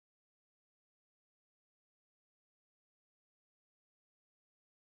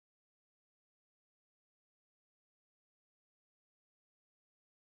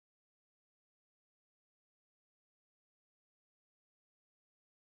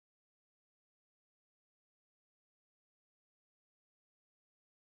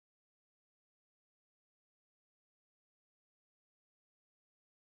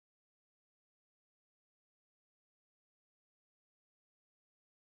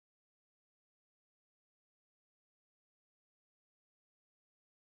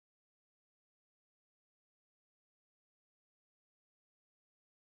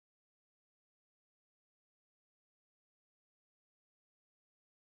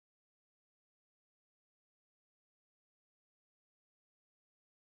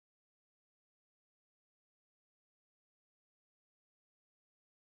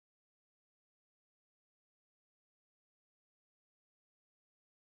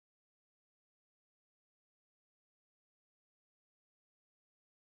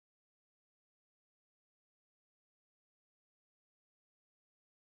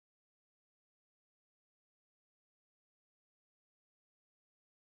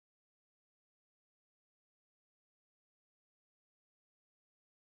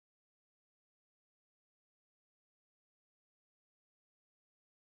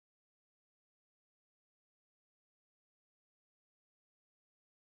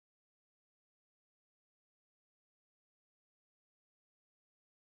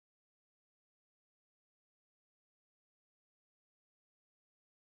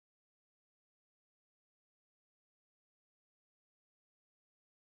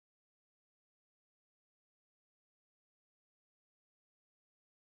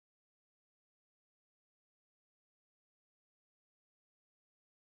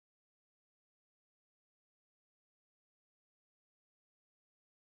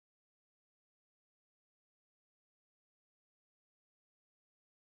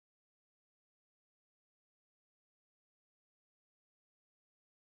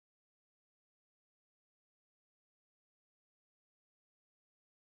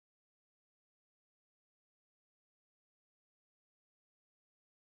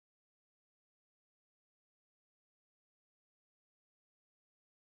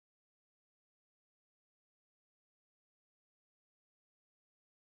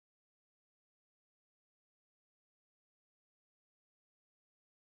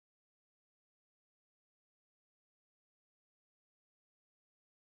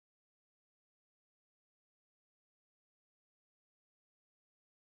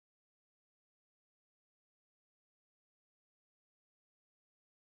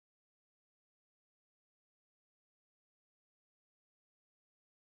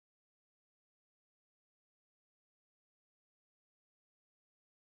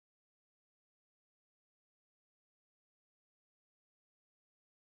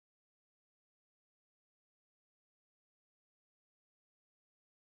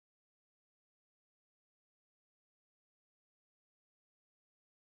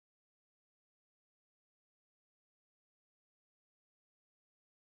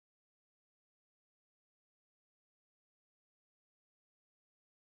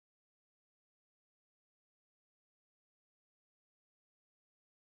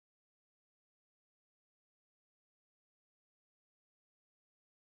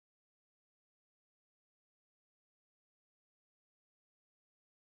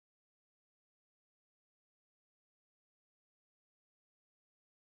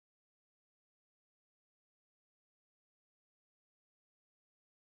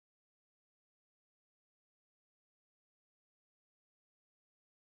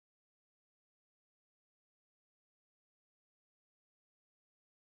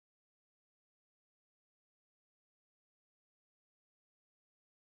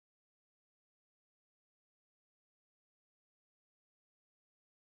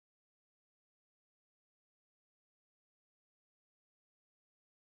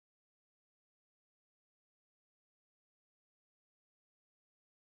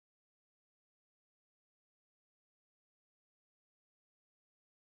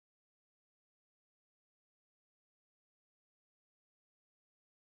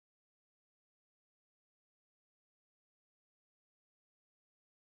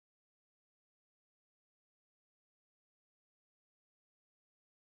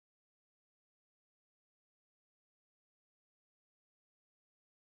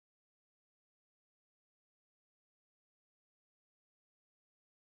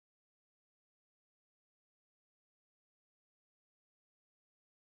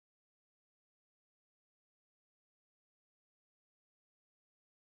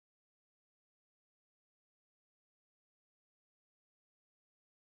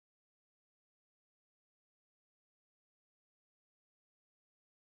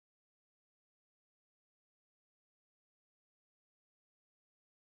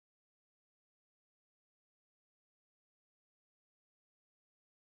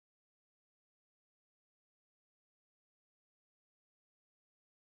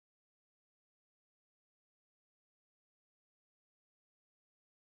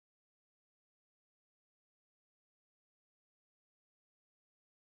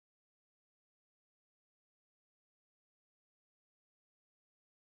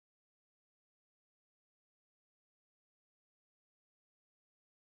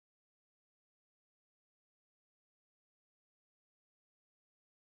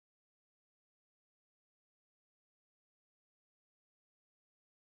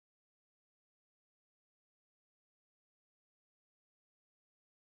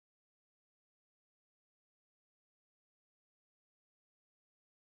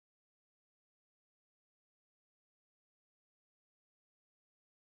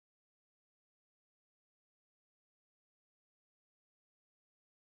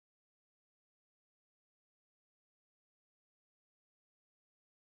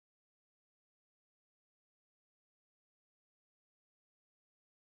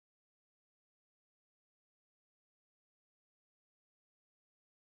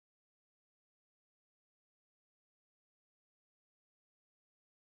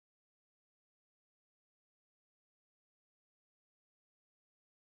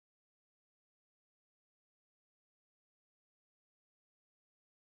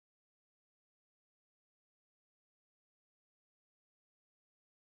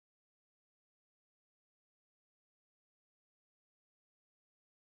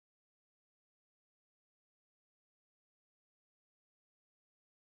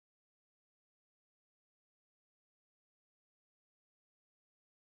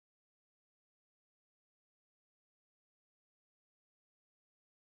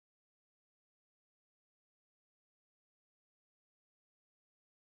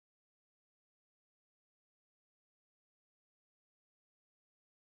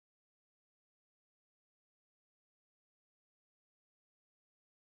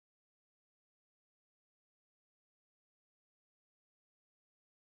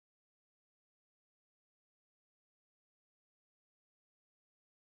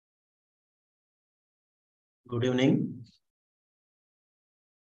Good evening.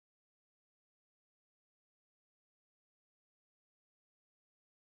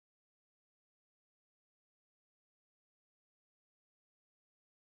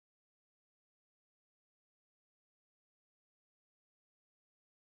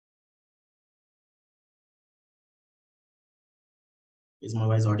 Is my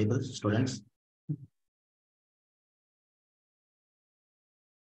voice audible, students?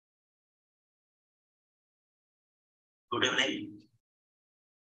 Good evening.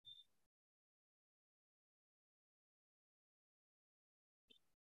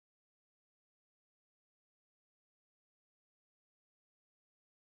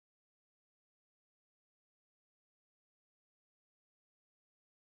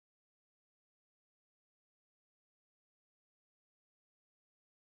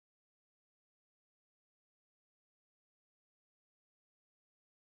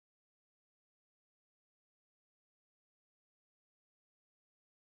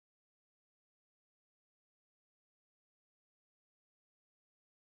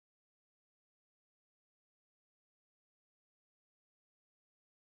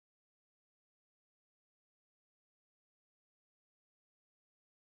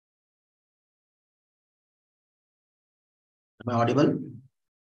 Am I audible?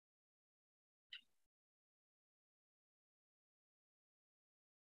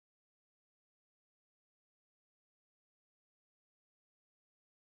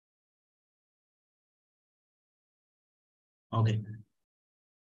 Okay.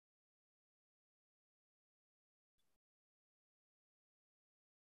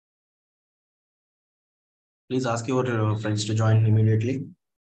 Please ask your friends to join immediately.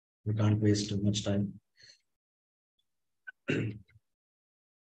 We can't waste too much time.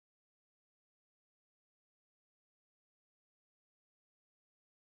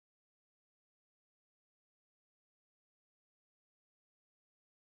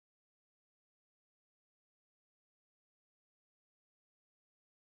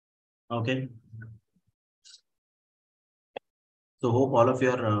 Okay. So hope all of you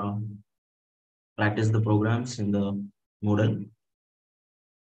are practice the programs in the Moodle.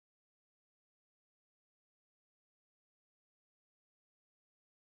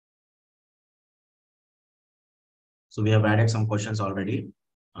 So we have added some questions already.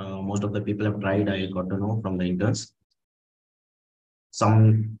 Most of the people have tried. I got to know from the interns.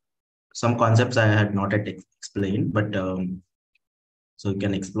 Some concepts I had not yet explained, but so you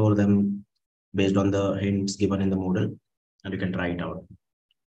can explore them based on the hints given in the Moodle, and you can try it out.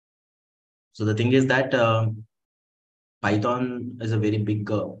 So the thing is that Python is a very big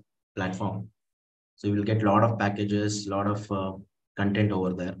platform. So you will get a lot of packages, a lot of content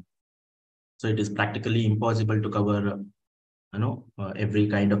over there. So it is practically impossible to cover, every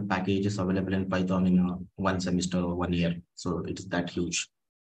kind of package is available in Python in one semester or 1 year. So it is that huge.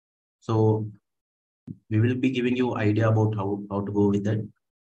 So we will be giving you idea about how to go with it.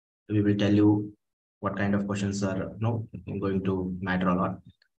 We will tell you what kind of questions are going to matter a lot.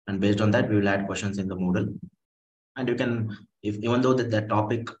 And based on that, we will add questions in the Moodle. And you can, if even though that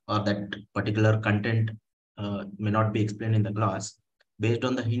topic or that particular content may not be explained in the class, based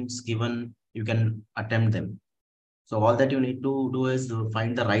on the hints given, you can attempt them. So all that you need to do is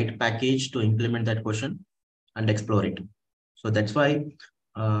find the right package to implement that question and explore it. So that's why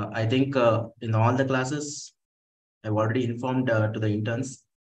I think in all the classes, I've already informed to the interns,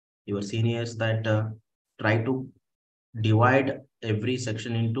 your seniors, that try to divide every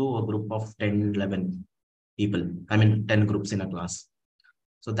section into a group of 10, 11 people. I mean, 10 groups in a class.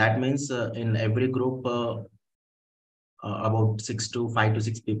 So that means in every group, about 5 to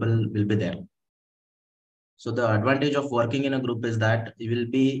 6 people will be there. So the advantage of working in a group is that you will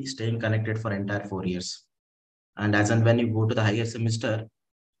be staying connected for entire 4 years. And as and when you go to the higher semester,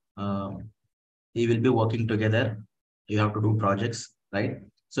 you will be working together. You have to do projects, right?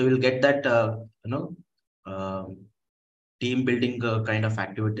 So you'll get that, uh, team building kind of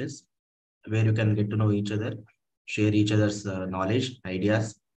activities where you can get to know each other, share each other's knowledge,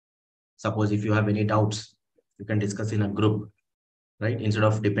 ideas. Suppose if you have any doubts, you can discuss in a group, right? Instead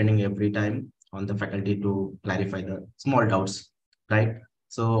of depending every time on the faculty to clarify the small doubts, right?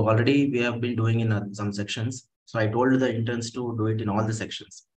 So already we have been doing in some sections. So I told the interns to do it in all the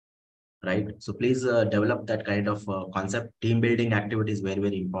sections, right? So please develop that kind of concept. Team building activity is very,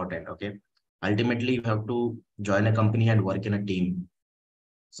 very important, okay? Ultimately, you have to join a company and work in a team.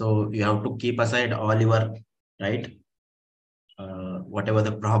 So you have to keep aside all your, right? Whatever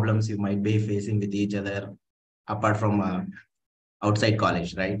the problems you might be facing with each other, apart from outside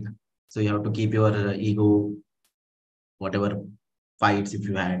college, right? So you have to keep your ego, whatever fights if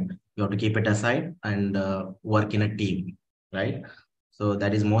you had, You have to keep it aside and work in a team, right? So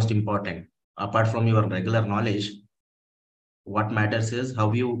that is most important. Apart from your regular knowledge, what matters is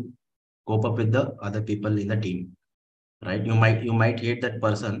how you cope up with the other people in the team, right? You might hate that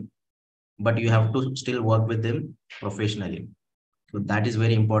person, but you have to still work with them professionally. So that is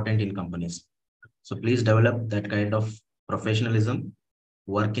very important in companies. So please develop that kind of professionalism,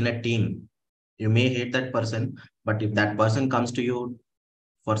 work in a team. You may hate that person, but if that person comes to you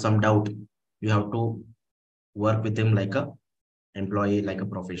for some doubt, you have to work with him like a employee, like a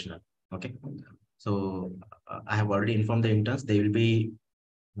professional. Okay. So I have already informed the interns. They will be,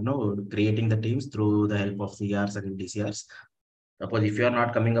 creating the teams through the help of CRs and DCRs. Suppose if you are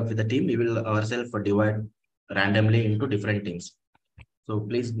not coming up with a team, we will ourselves divide randomly into different teams. So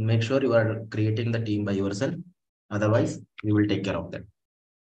please make sure you are creating the team by yourself. Otherwise, we will take care of that.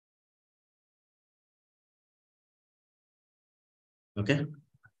 Okay.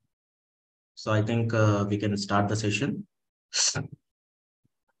 So I think we can start the session.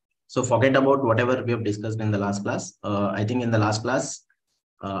 So forget about whatever we have discussed in the last class. I think in the last class,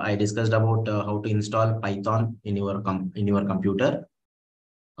 I discussed about how to install Python in your computer,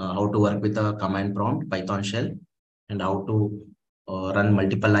 how to work with a command prompt Python shell, and how to run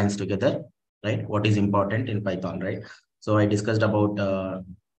multiple lines together. Right? What is important in Python? Right? So I discussed about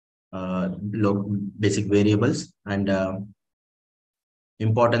basic variables and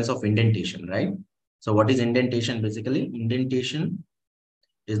importance of indentation. Right? So what is indentation? Basically, indentation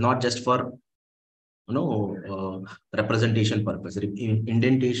is not just for representation purpose.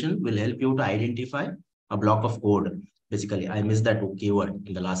 Indentation will help you to identify a block of code. Basically, I missed that keyword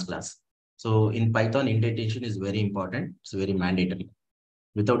in the last class. So in Python, indentation is very important. It's very mandatory.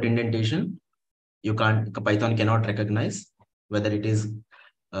 Without indentation, Python cannot recognize whether it is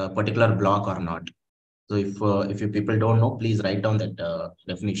a particular block or not. So if you people don't know, please write down that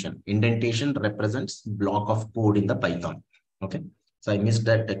definition. Indentation represents block of code in the Python. Okay. So I missed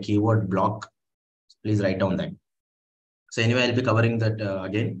that keyword block. Please write down that. So anyway, I'll be covering that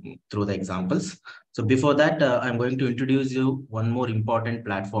again through the examples. So before that, I'm going to introduce you one more important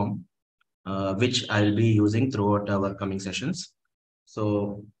platform, which I'll be using throughout our coming sessions.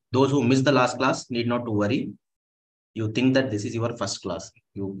 So those who missed the last class need not to worry. You think that this is your first class.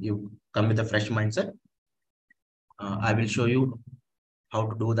 You come with a fresh mindset. I will show you how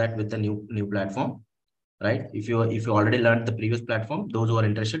to do that with the new platform. Right? If you already learned the previous platform, those who are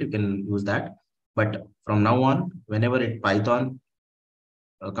interested, you can use that. But from now on, whenever Python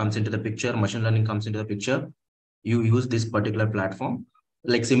comes into the picture, machine learning comes into the picture, you use this particular platform,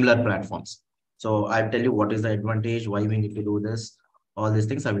 like similar platforms. So I'll tell you what is the advantage, why we need to do this, all these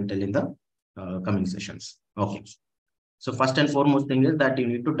things I will tell in the coming sessions. Okay. So first and foremost thing is that you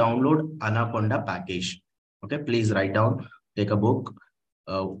need to download Anaconda package. Okay, please write down, take a book.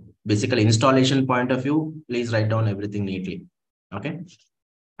 Basically, installation point of view, please write down everything neatly. Okay,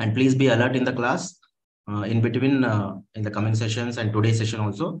 and please be alert in the class. In between, in the coming sessions and today's session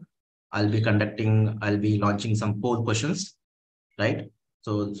also, I'll be launching some poll questions, right?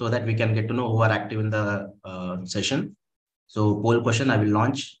 So that we can get to know who are active in the session. So poll question I will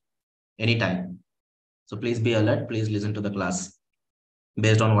launch anytime. So please be alert. Please listen to the class.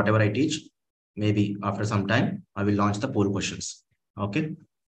 Based on whatever I teach, maybe after some time, I will launch the poll questions. Okay.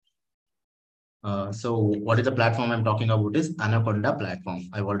 So what is the platform I'm talking about is Anaconda Platform.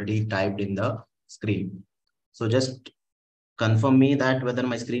 I've already typed in the screen. So just confirm me that whether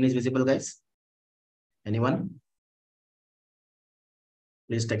my screen is visible, guys. Anyone?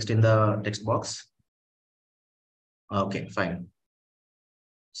 Please text in the text box. Okay, fine.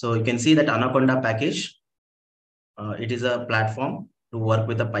 So you can see that Anaconda package. It is a platform to work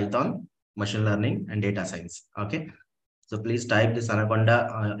with the Python, machine learning, and data science. Okay. So please type this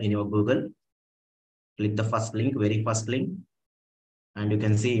Anaconda in your Google. Click the first link, very first link. And you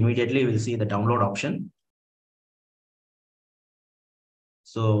can see immediately we'll see the download option.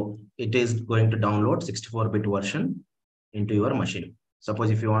 So it is going to download 64-bit version into your machine. Suppose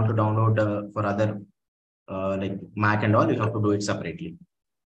if you want to download for other like Mac and all, you have to do it separately.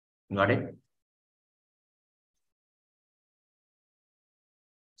 Got it?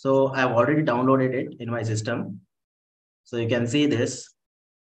 So I've already downloaded it in my system. So you can see this.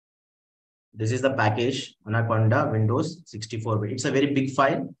 This is the package Anaconda Windows 64-bit. It's a very big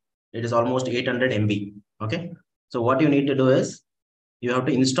file. It is almost 800 MB. Okay. So what you need to do is you have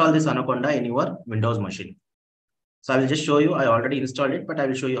to install this Anaconda in your Windows machine. So I will just show you. I already installed it, but I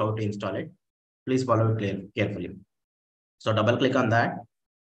will show you how to install it. Please follow it carefully. So double click on that.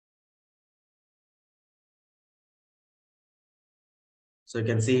 So you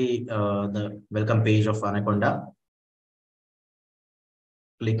can see the welcome page of Anaconda.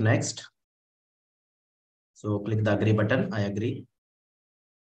 Click next. So click the agree button. I agree.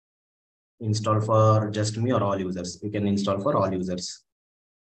 Install for just me or all users. You can install for all users.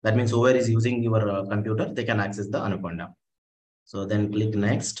 That means whoever is using your computer, they can access the Anaconda. So then click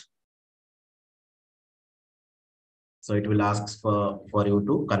next. So it will ask for you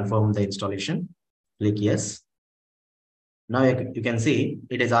to confirm the installation. Click yes. Now you can see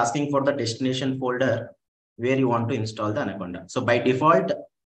it is asking for the destination folder where you want to install the Anaconda. So by default,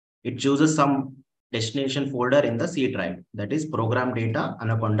 it chooses some destination folder in the C drive, that is program data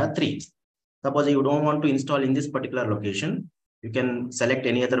Anaconda 3. Suppose you don't want to install in this particular location, you can select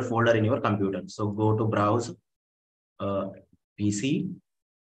any other folder in your computer. So go to browse PC.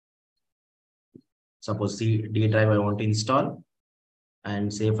 Suppose D drive I want to install,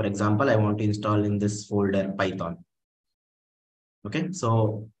 and say for example I want to install in this folder Python. Okay,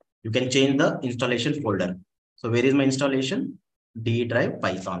 so you can change the installation folder. So where is my installation? D drive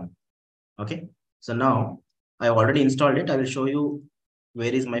Python. Okay, so now I have already installed it. I will show you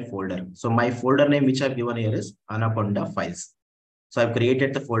where is my folder. So my folder name which I've given here is Anaconda files. So I've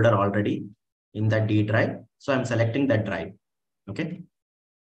created the folder already in that D drive. So I'm selecting that drive. Okay,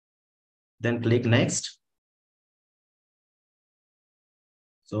 then click next.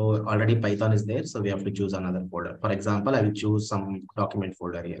 So already Python is there. So we have to choose another folder. For example, I will choose some document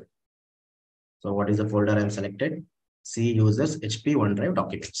folder here. So what is the folder I'm selected? C users HP OneDrive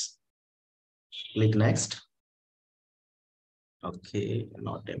documents. Click next. Okay,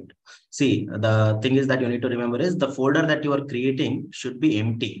 not empty. See, the thing is that you need to remember is the folder that you are creating should be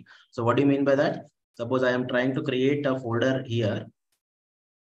empty. So what do you mean by that? Suppose I am trying to create a folder here,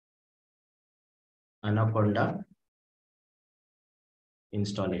 Anaconda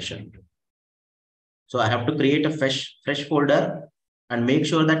installation. So I have to create a fresh folder and make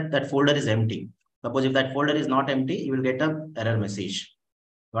sure that that folder is empty. Suppose if that folder is not empty, you will get an error message.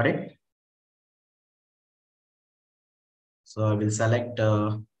 Got it? So I will select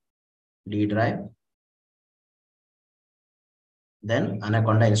D drive. Then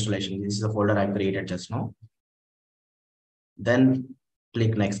Anaconda installation. This is the folder I created just now. Then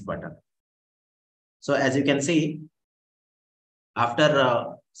click next button. So as you can see, after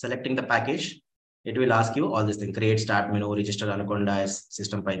selecting the package, it will ask you all these things: create start menu, register Anaconda as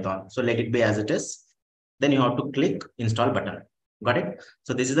system Python. So let it be as it is. Then you have to click install button. Got it?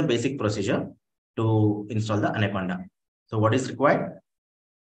 So this is the basic procedure to install the Anaconda. So what is required?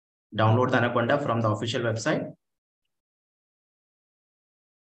 Download the Anaconda from the official website.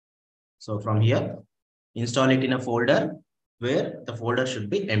 So from here, install it in a folder where the folder should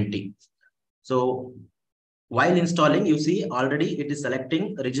be empty. So while installing, you see already it is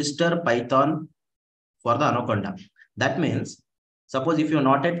selecting register Python for the Anaconda. That means, suppose if you have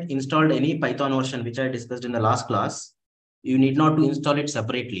not yet installed any Python version, which I discussed in the last class, you need not to install it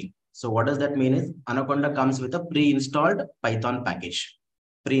separately. So what does that mean is Anaconda comes with a pre-installed Python package.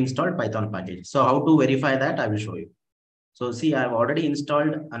 Pre-installed Python package. So how to verify that? I will show you. So see, I have already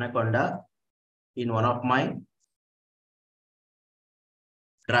installed Anaconda in one of my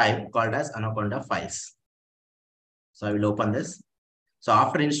drive called as Anaconda files. So I will open this. So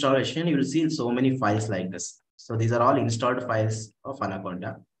after installation, you will see so many files like this. So these are all installed files of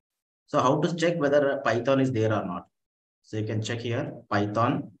Anaconda. So how to check whether Python is there or not? So you can check here,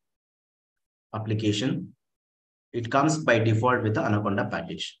 Python application. It comes by default with the Anaconda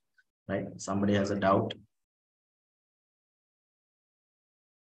package, right? Somebody has a doubt.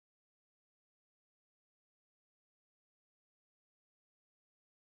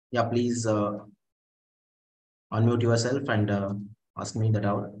 Yeah, please unmute yourself and ask me the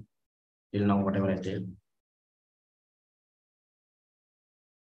doubt till now, whatever I did.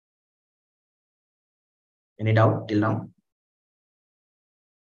 Any doubt till now?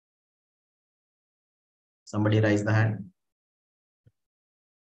 Somebody raise the hand.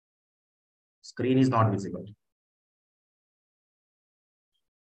 Screen is not visible.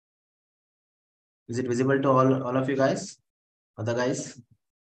 Is it visible to all of you guys? Other guys?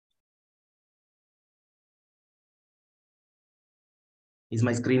 Is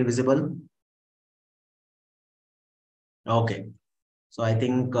my screen visible? Okay. So I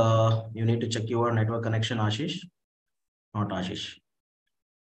think you need to check your network connection, Ashish. Not Ashish.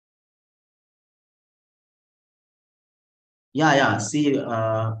 Yeah. See,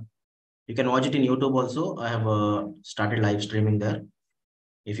 you can watch it in YouTube also. I have started live streaming there.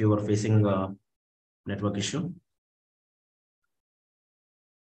 If you are facing a network issue.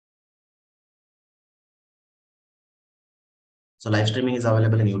 So live streaming is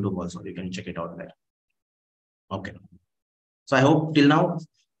available in YouTube also. You can check it out there. Okay. So I hope till now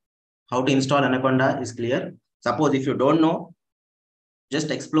how to install Anaconda is clear. Suppose if you don't know, just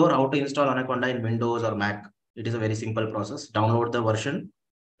explore how to install Anaconda in Windows or Mac. It is a very simple process. Download the version,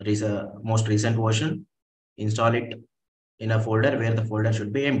 most recent version, install it in a folder where the folder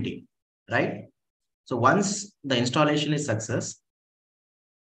should be empty, right? So once the installation is success,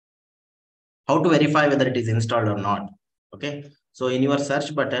 how to verify whether it is installed or not? Okay, so in your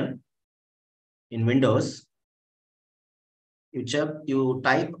search button in Windows, you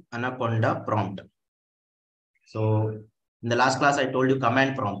type Anaconda prompt. So in the last class, I told you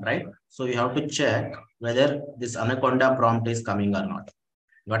command prompt, right? So you have to check whether this Anaconda prompt is coming or not.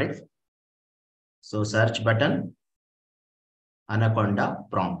 Got it? So search button, Anaconda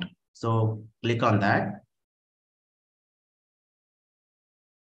prompt. So click on that.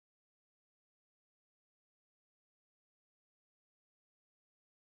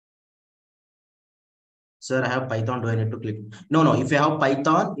 Sir, I have Python. Do I need to click? No. If you have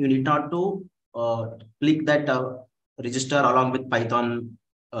Python, you need not to click that register along with Python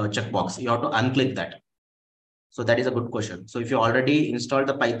checkbox. You have to unclick that. So that is a good question. So if you already installed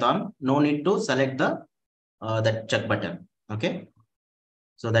the Python, no need to select the that check button. Okay.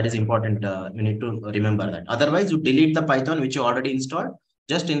 So that is important. You need to remember that. Otherwise, you delete the Python which you already installed.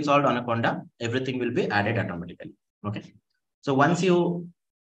 Just installed Anaconda. Everything will be added automatically. Okay. So once you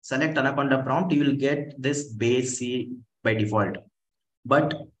select Anaconda prompt, you will get this base C by default.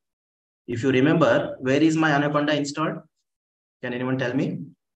 But if you remember, where is my Anaconda installed? Can anyone tell me?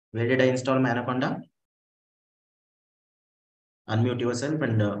 Where did I install my Anaconda? Unmute yourself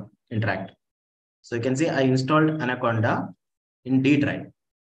and interact. So you can see I installed Anaconda in D drive.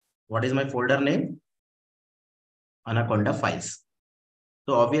 What is my folder name? Anaconda files.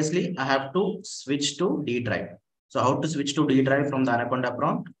 So obviously I have to switch to D drive. So how to switch to D drive from the Anaconda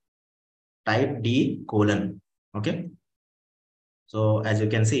prompt? Type D colon. Okay. So as you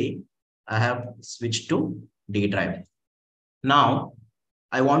can see, I have switched to D drive. Now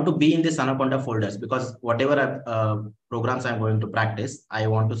I want to be in this Anaconda folders because whatever programs I'm going to practice, I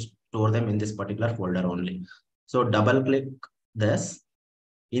want to store them in this particular folder only. So double click this.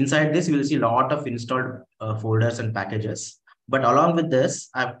 Inside this, you will see a lot of installed folders and packages. But along with this,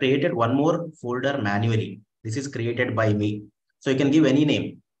 I've created one more folder manually. This is created by me. So you can give any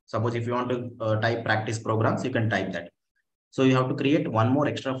name. Suppose if you want to type practice programs, you can type that. So you have to create one more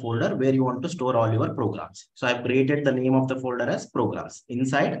extra folder where you want to store all your programs. So I've created the name of the folder as programs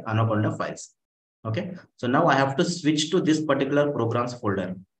inside Anaconda files. Okay. So now I have to switch to this particular programs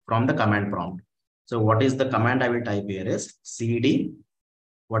folder from the command prompt. So what is the command I will type here is cd.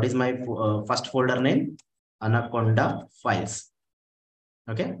 What is my first folder name? Anaconda files.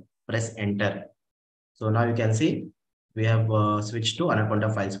 Okay. Press enter. So now you can see we have switched to Anaconda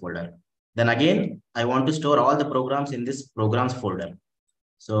files folder. Then again, I want to store all the programs in this programs folder.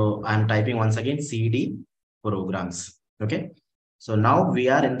 So I'm typing once again cd programs. Okay. So now we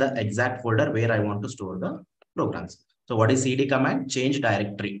are in the exact folder where I want to store the programs. So what is cd command? Change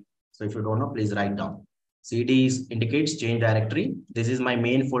directory. So if you don't know, please write down. cd indicates change directory. This is my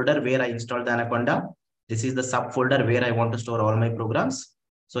main folder where I installed the Anaconda. This is the subfolder where I want to store all my programs.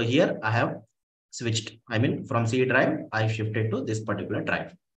 So here I have switched. I mean, from C drive, I shifted to this particular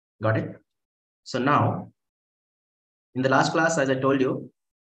drive. Got it? So now, in the last class, as I told you,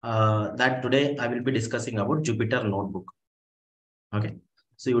 that today I will be discussing about Jupyter Notebook. Okay.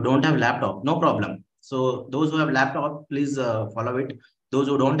 So you don't have laptop, no problem. So those who have laptop, please follow it. Those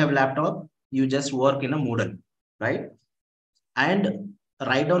who don't have laptop, you just work in a Moodle, right? And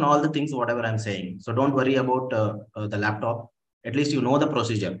write down all the things, whatever I'm saying. So don't worry about the laptop. At least you know the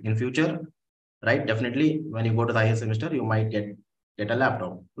procedure. In future, right? Definitely, when you go to the higher semester, you might get a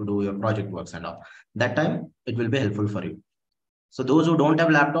laptop to do your project works and all. That time, it will be helpful for you. So those who don't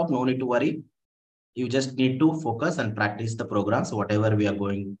have laptop, no need to worry. You just need to focus and practice the programs, whatever we are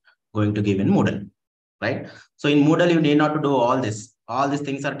going to give in Moodle, right? So in Moodle, you need not to do all this. All these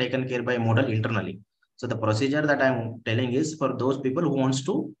things are taken care by Moodle internally. So the procedure that I'm telling is for those people who wants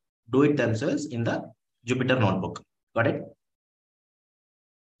to do it themselves in the Jupyter Notebook. Got it?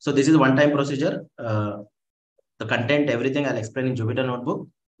 So this is one-time procedure. The content, everything I'll explain in Jupyter Notebook.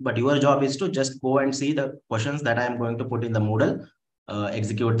 But your job is to just go and see the questions that I am going to put in the Moodle,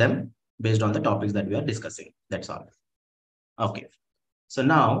 execute them based on the topics that we are discussing. That's all. Okay. So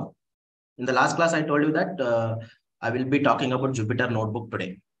now, in the last class, I told you that I will be talking about Jupyter Notebook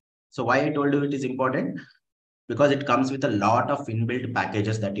today. So why I told you it is important? Because it comes with a lot of inbuilt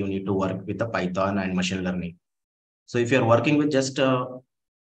packages that you need to work with the Python and machine learning. So if you're working with just a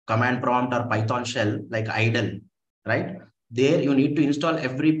command prompt or Python shell like idle, right? There you need to install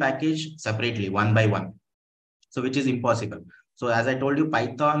every package separately, one by one. So which is impossible. So as I told you,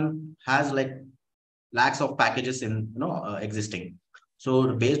 Python has like lakhs of packages in existing.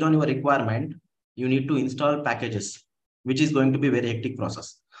 So based on your requirement, you need to install packages, which is going to be very hectic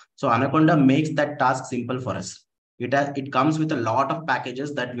process. So Anaconda makes that task simple for us. It comes with a lot of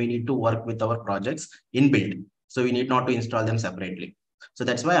packages that we need to work with our projects inbuilt. So we need not to install them separately. So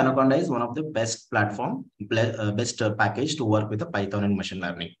that's why Anaconda is one of the best best package to work with the Python and machine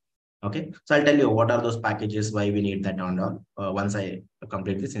learning. Okay, so I'll tell you what are those packages, why we need that on once I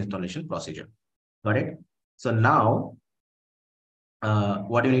complete this installation procedure. Got it? So now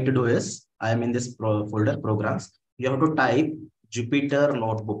what you need to do is, I am in this folder programs. You have to type Jupyter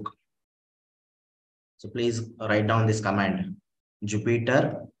notebook. So please write down this command,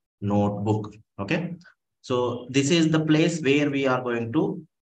 Jupyter notebook. Okay. So this is the place where we are going to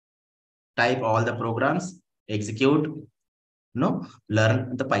type all the programs, execute,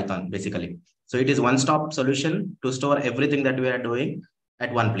 learn the Python basically. So it is one-stop solution to store everything that we are doing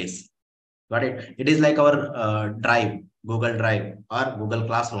at one place. Got it? It is like our Drive, Google Drive or Google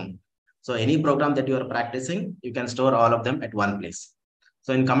Classroom. So any program that you are practicing, you can store all of them at one place.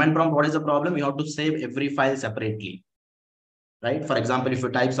 So in command prompt, what is the problem? You have to save every file separately, right? For example, if you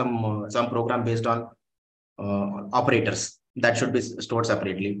type some program based on operators, that should be stored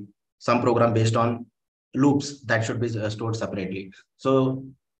separately. Some program based on loops, that should be stored separately. So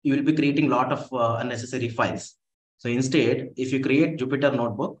you will be creating a lot of unnecessary files. So instead, if you create Jupyter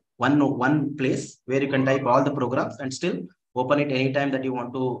notebook, one place where you can type all the programs and still open it anytime that you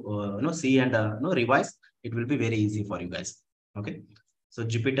want to see and revise, it will be very easy for you guys. Okay. So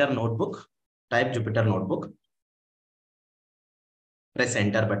Jupyter notebook, type Jupyter notebook, press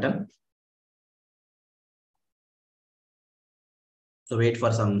enter button. So wait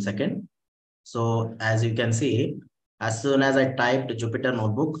for some second. So as you can see, as soon as I typed Jupyter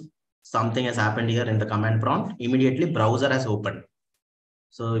notebook, something has happened here in the command prompt. Immediately browser has opened.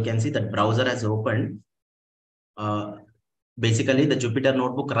 So you can see that browser has opened. Basically the Jupyter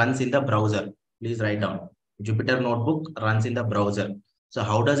notebook runs in the browser. Please write down. Jupyter notebook runs in the browser. So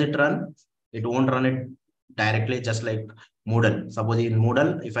how does it run? It won't run it directly just like Moodle. Suppose in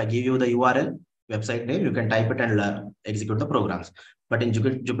Moodle, if I give you the URL, website name, you can type it and execute the programs. But in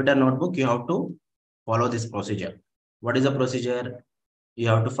Jupyter notebook, you have to follow this procedure. What is the procedure? You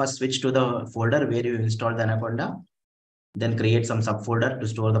have to first switch to the folder where you installed the Anaconda, then create some subfolder to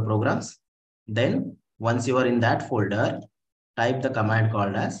store the programs. Then once you are in that folder, type the command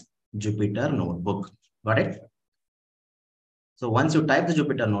called as Jupyter notebook. Got it? So once you type the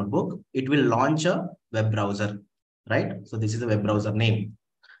Jupyter notebook, it will launch a web browser, right? So this is the web browser name.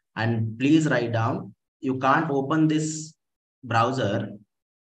 And please write down, you can't open this browser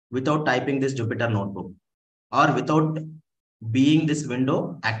without typing this Jupyter notebook or without being this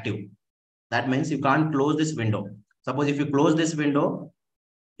window active. That means you can't close this window. Suppose if you close this window,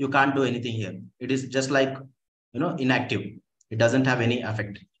 you can't do anything here. It is just like, inactive. It doesn't have any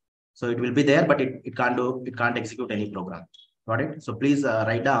effect. So it will be there, but it can't execute any program. Got it? So please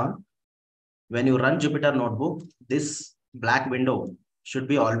write down, when you run Jupyter notebook, this black window should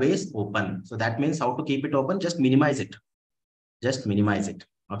be always open. So that means how to keep it open, just minimize it. Just minimize it.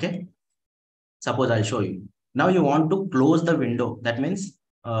 Okay. Suppose I'll show you. Now you want to close the window. That means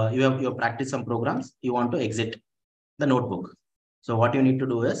you have practiced some programs. You want to exit the notebook. So what you need to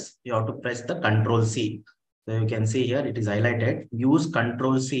do is you have to press the Control C. So you can see here it is highlighted. Use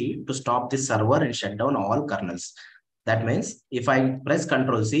Control C to stop this server and shut down all kernels. That means if I press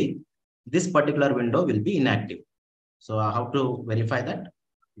Control C, this particular window will be inactive. So how to verify that?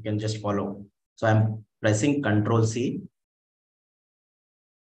 You can just follow. So I'm pressing Control C.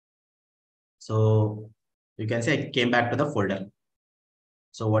 So you can say I came back to the folder.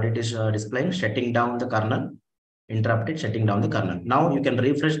 So what it is displaying, shutting down the kernel, interrupted, shutting down the kernel. Now you can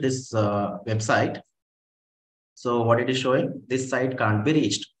refresh this website. So what it is showing, this site can't be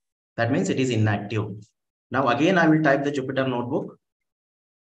reached. That means it is inactive. Now again, I will type the Jupyter notebook.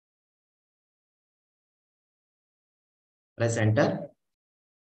 Press enter.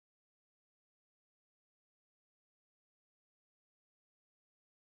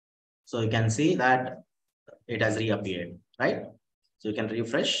 So you can see that it has reappeared, right? So you can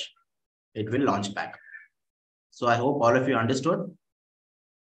refresh, it will launch back. So I hope all of you understood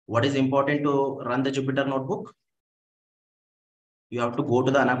what is important to run the Jupyter notebook. You have to go to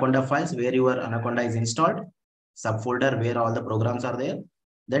the Anaconda files where your Anaconda is installed, subfolder where all the programs are there,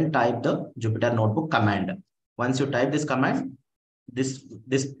 then type the Jupyter notebook command. Once you type this command, this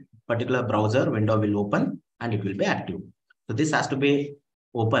particular browser window will open and it will be active. So this has to be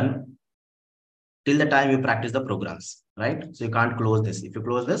open till the time you practice the programs, right? So you can't close this. If you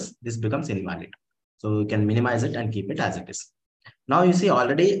close this, this becomes invalid. So you can minimize it and keep it as it is. Now you see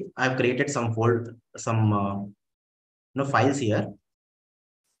already I've created some files here.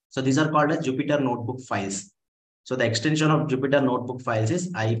 So these are called as Jupyter notebook files. So the extension of Jupyter notebook files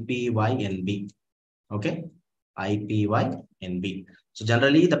is IPYNB. Okay, IPYNB. So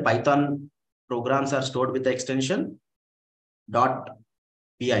generally the Python programs are stored with the extension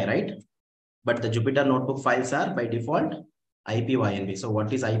 .py, right? But the Jupyter notebook files are by default IPYNB. So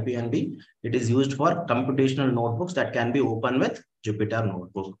what is IPYNB? It is used for computational notebooks that can be opened with Jupyter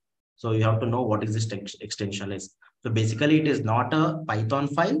notebook. So you have to know what is this extension is. So basically it is not a Python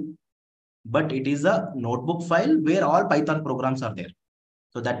file, but it is a notebook file where all Python programs are there.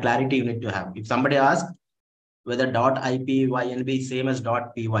 So that clarity you need to have. If somebody asks whether .ipynb is same as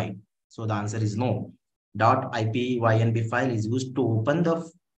 .py, so the answer is no. .ipynb file is used to open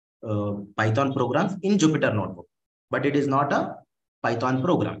the Python programs in Jupyter Notebook, but it is not a Python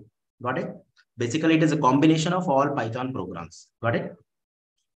program. Got it? Basically, it is a combination of all Python programs. Got it?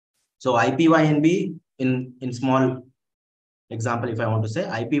 So IPYNB in small example, if I want to say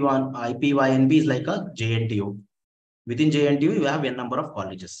IPYNB is like a JNTU. Within JNTU, you have a number of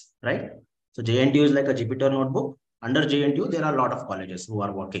colleges, right? So JNTU is like a Jupyter notebook. Under JNTU, there are a lot of colleges who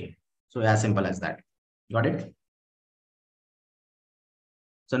are working. So as simple as that. Got it?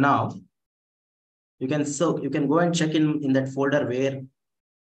 So now you can go and check in that folder where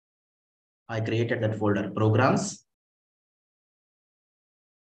I created that folder, programs.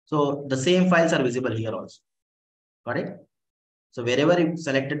 So the same files are visible here also. Got it? So wherever you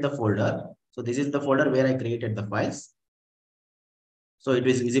selected the folder, so this is the folder where I created the files. So it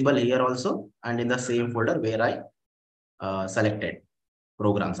is visible here also, and in the same folder where I selected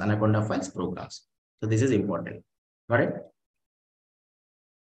programs, Anaconda files, programs. So this is important. Got it?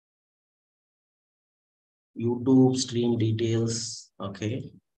 YouTube stream details.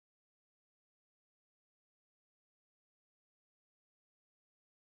 Okay.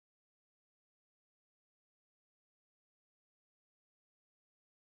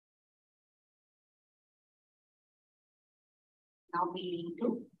 Now we need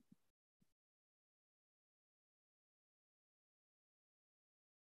to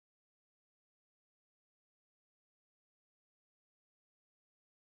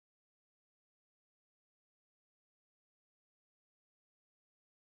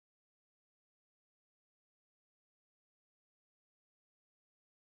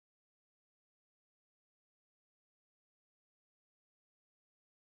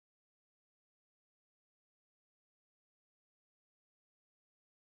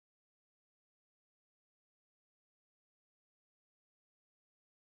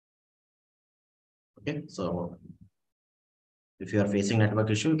okay. So if you are facing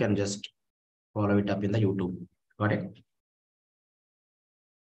network issue, you can just follow it up in the YouTube. Got it?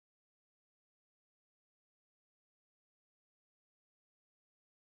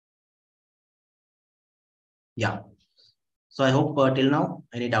 Yeah. So I hope till now,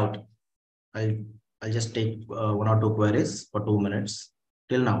 any doubt? I'll just take one or two queries for 2 minutes.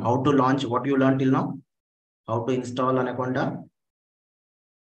 Till now, how to launch, what you learned till now? How to install Anaconda,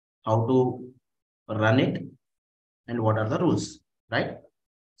 how to run it, and what are the rules, right?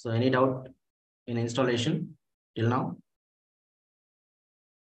 So any doubt in installation till now?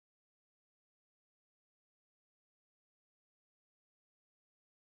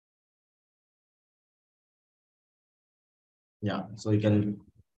 Yeah, so you can,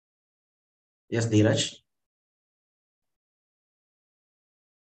 yes, Dheeraj.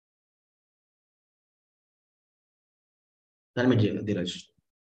 Tell me, Dheeraj,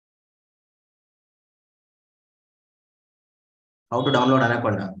 how to download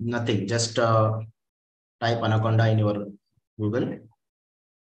Anaconda? Nothing, just type Anaconda in your Google.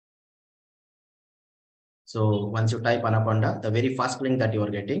 So once you type Anaconda, the very first link that you are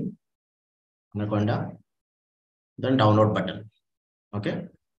getting, Anaconda, then download button. Okay.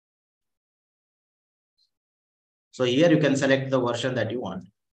 So here you can select the version that you want.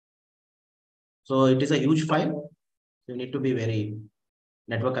 So it is a huge file. You need to be very,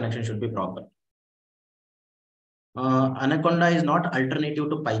 network connection should be proper. Anaconda is not alternative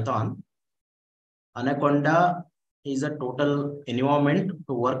to Python. Anaconda is a total environment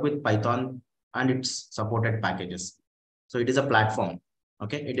to work with Python and its supported packages. So it is a platform.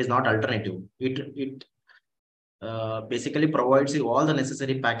 Okay, it is not alternative. It basically provides you all the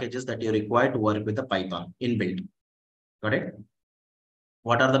necessary packages that you require to work with the Python inbuilt. Got it?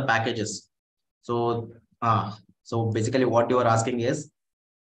 What are the packages? So basically what you are asking is,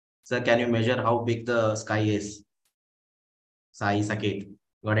 sir, can you measure how big the sky is? Sai Saket.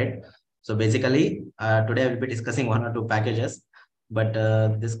 Got it? So basically, today I will be discussing one or two packages, but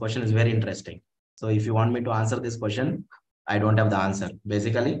this question is very interesting. So if you want me to answer this question, I don't have the answer.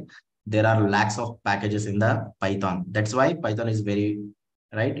 Basically, there are lakhs of packages in the Python. That's why Python is very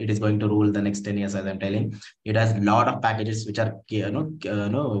right? It is going to rule the next 10 years, as I'm telling. It has a lot of packages which are, keep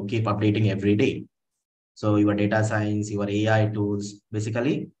updating every day. So your data science, your AI tools,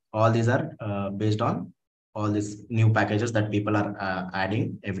 basically all these are based on all these new packages that people are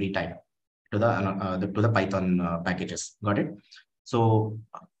adding every time to the Python packages. Got it? So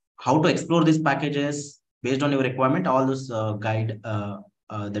how to explore these packages based on your requirement, all those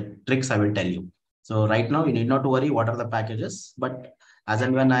the tricks I will tell you. So right now you need not to worry what are the packages, but as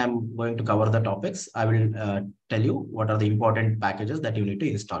and when I am going to cover the topics, I will tell you what are the important packages that you need to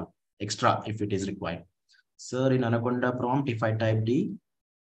install extra if it is required. Sir, in Anaconda prompt, if I type D,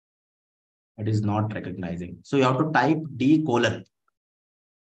 it is not recognizing. So you have to type D colon.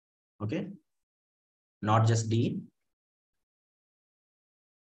 Okay. Not just D,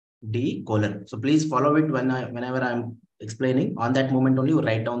 D colon. So please follow it whenever I'm explaining. On that moment only, you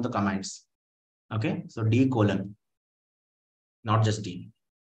write down the commands. Okay. So D colon, not just D.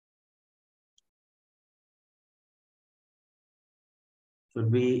 Should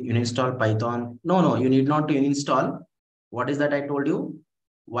we uninstall Python? No, you need not to uninstall. What is that I told you?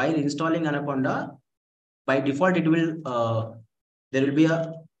 While installing Anaconda, by default, there will be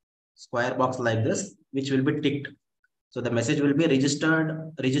a square box like this, which will be ticked. So the message will be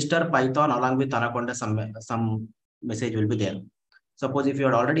register Python along with Anaconda. Some message will be there. Suppose if you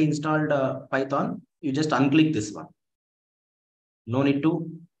had already installed Python, you just unclick this one. No need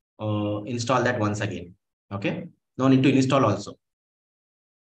to install that once again. Okay. No need to install also.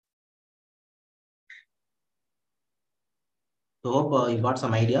 So hope you got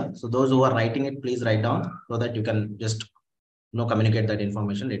some idea. So those who are writing it, please write down so that you can just communicate that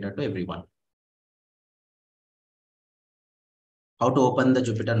information later to everyone. How to open the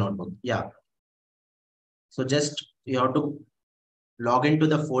Jupyter notebook? Yeah. So just you have to log into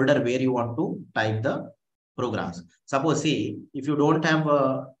the folder where you want to type the programs. Suppose, see, if you don't have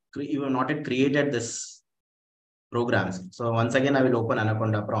you have not yet created this programs. So once again, I will open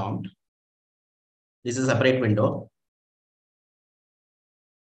Anaconda prompt. This is a separate window.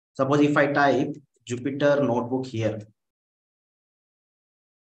 Suppose if I type Jupyter notebook here.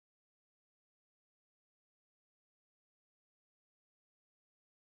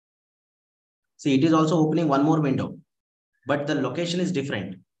 See, it is also opening one more window, but the location is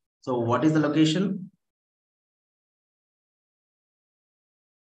different. So what is the location?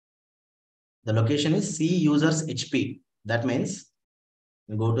 The location is C users HP. That means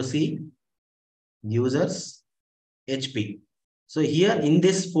you go to C users HP. So here in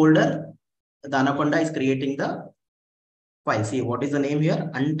this folder, the Anaconda is creating the file. See, what is the name here?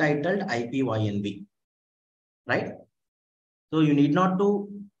 Untitled IPYNB, right? So you need not to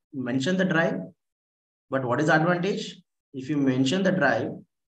mention the drive, but what is the advantage? If you mention the drive,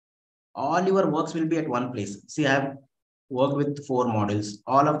 all your works will be at one place. See, I have worked with 4 models.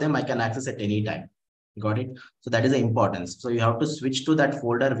 All of them I can access at any time. Got it? So that is the importance. So you have to switch to that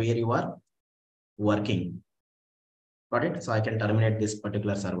folder where you are working. Got it? So I can terminate this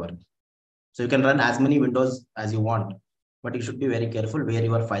particular server. So you can run as many windows as you want, but you should be very careful where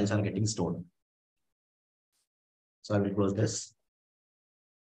your files are getting stored. So I will close this.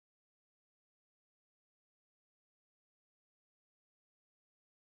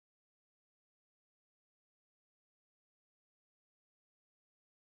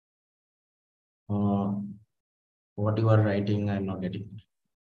 What you are writing, I'm not getting.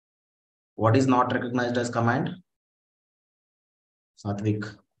 What is not recognized as command? Satvik.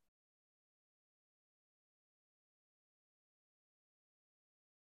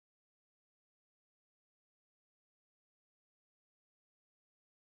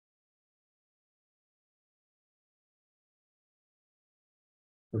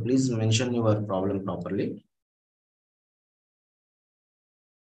 So please mention your problem properly.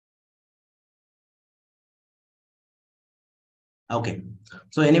 Okay.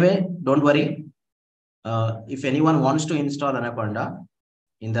 So anyway, don't worry. If anyone wants to install Anaconda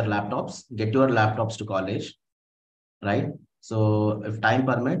in their laptops, get your laptops to college, right? So if time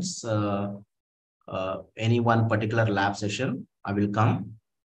permits, any one particular lab session, I will come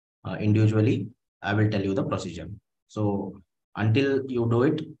individually. I will tell you the procedure. So until you do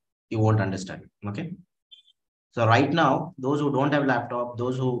it, you won't understand. Okay. So right now, those who don't have laptop,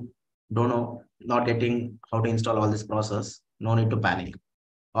 those who don't know, not getting how to install all this process, no need to panic.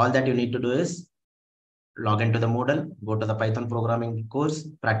 All that you need to do is log into the Moodle, go to the Python programming course,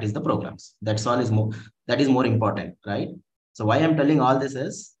 practice the programs. That's all is more, that is more important, right? So why I'm telling all this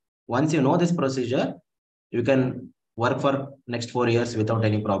is, once you know this procedure, you can work for next 4 years without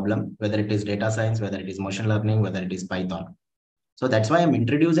any problem, whether it is data science, whether it is machine learning, whether it is Python. So that's why I'm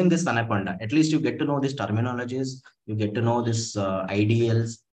introducing this Anaconda. At least you get to know these terminologies, you get to know this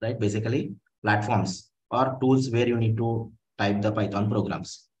IDLs, right? Basically, platforms or tools where you need to type the Python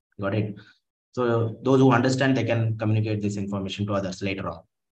programs. Got it? So those who understand, they can communicate this information to others later on,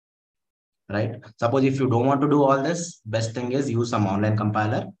 right? Suppose if you don't want to do all this, best thing is use some online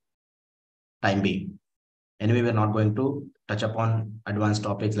compiler, time being. Anyway, we're not going to touch upon advanced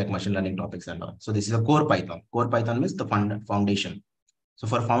topics like machine learning topics and all. So this is a core Python. Core Python means the foundation. So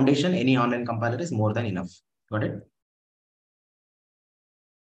for foundation, any online compiler is more than enough. Got it?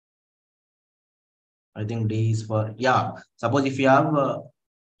 I think D is for, yeah. Suppose if you have,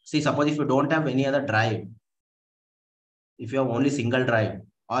 suppose if you don't have any other drive, if you have only single drive,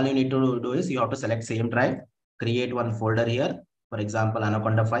 all you need to do is you have to select same drive, create one folder here. For example,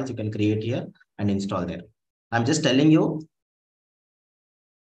 Anaconda files, you can create here and install there. I'm just telling you,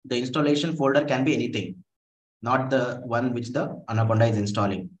 the installation folder can be anything, not the one which the Anaconda is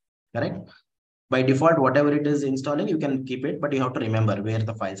installing. Correct? By default, whatever it is installing, you can keep it, but you have to remember where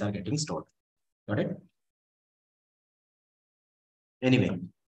the files are getting stored. Got it? Anyway,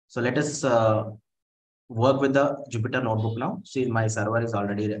 so let us work with the Jupyter notebook now. See, my server is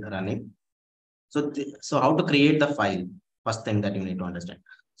already running. So how to create the file? First thing that you need to understand.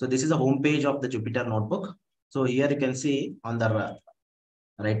 So this is the home page of the Jupyter notebook. So here you can see on the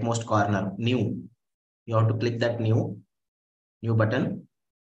rightmost corner, new. You have to click that new button,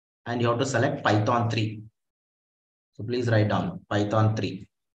 and you have to select Python 3. So please write down Python 3.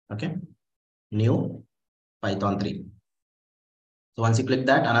 Okay. New Python 3. So once you click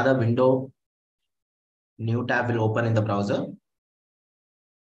that, another window, new tab will open in the browser.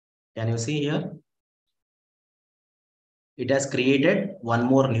 Can you see here? It has created one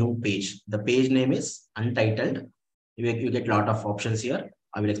more new page. The page name is untitled. You get a lot of options here.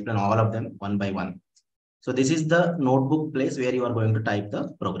 I will explain all of them one by one. So this is the notebook place where you are going to type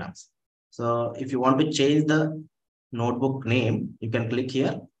the programs. So if you want to change the notebook name, you can click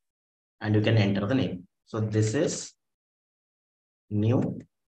here and you can enter the name. So this is new,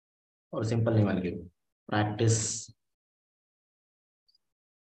 or simple name I'll give, practice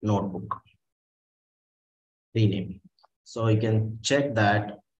notebook, rename. So you can check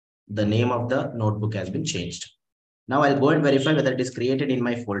that the name of the notebook has been changed. Now I'll go and verify whether it is created in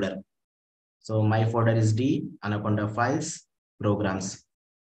my folder. So my folder is D, Anaconda files, programs.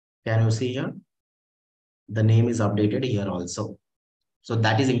 Can you see here? The name is updated here also. So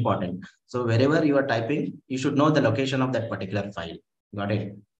that is important. So wherever you are typing, you should know the location of that particular file. Got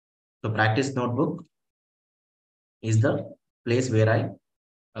it? So practice notebook is the place where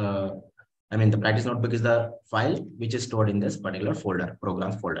the practice notebook is the file which is stored in this particular folder,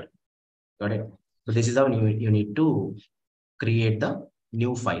 programs folder. Got it? So this is how you need to create the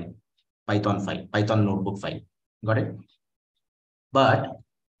new file, Python notebook file. Got it? But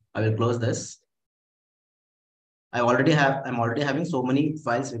I will close this. I'm already having so many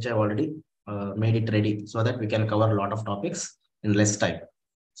files which I've already made it ready so that we can cover a lot of topics in less time.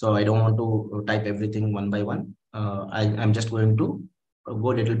 So I don't want to type everything one by one. I'm just going to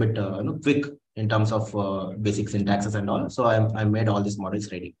go a little bit quick in terms of basic syntaxes and all. So I made all these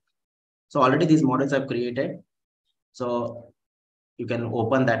models ready. So already these models I've created. So you can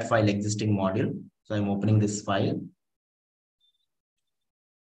open that file, existing module. So I'm opening this file.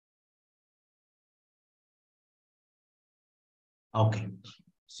 Okay.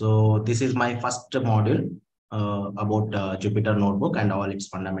 So this is my first module about Jupyter Notebook and all its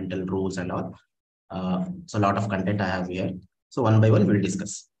fundamental rules and all. So a lot of content I have here. So one by one we'll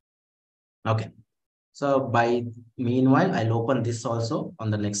discuss. Okay. So meanwhile, I'll open this also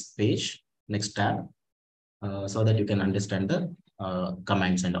on the next page, next tab, so that you can understand the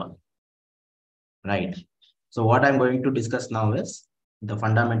commands and all. Right. So what I'm going to discuss now is the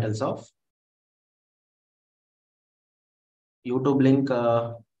fundamentals of YouTube link.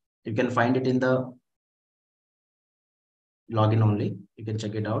 You can find it in the login only. You can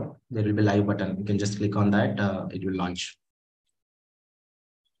check it out. There will be live button. You can just click on that. It will launch.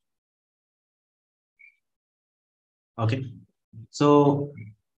 Okay. So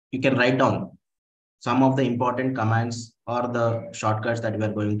you can write down some of the important commands or the shortcuts that we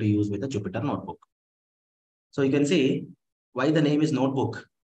are going to use with the Jupyter Notebook. So you can see why the name is Notebook,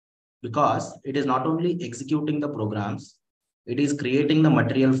 because it is not only executing the programs, it is creating the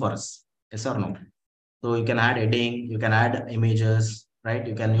material for us. Yes or no? So you can add heading, you can add images, right?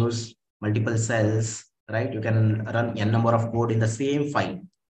 You can use multiple cells, right? You can run n number of code in the same file.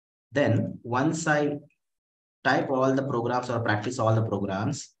 Then once I type all the programs or practice all the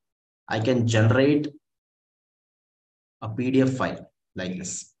programs, I can generate a PDF file like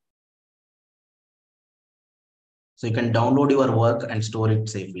this. So you can download your work and store it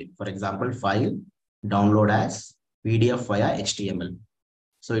safely. For example, file, download as PDF via HTML.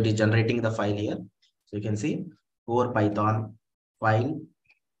 So it is generating the file here. So you can see core Python file,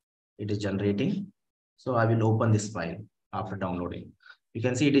 it is generating. So I will open this file after downloading. You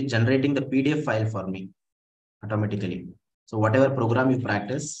can see it is generating the PDF file for me automatically. So whatever program you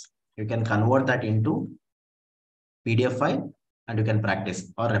practice, you can convert that into PDF file and you can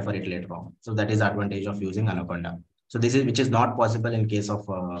practice or refer it later on. So that is the advantage of using Anaconda. So this is which is not possible in case of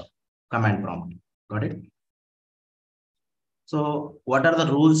command prompt. Got it? So what are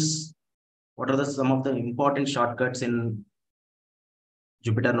the rules? What are the some of the important shortcuts in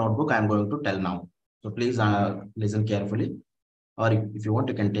Jupyter Notebook? I'm going to tell now. So please listen carefully. Or if you want,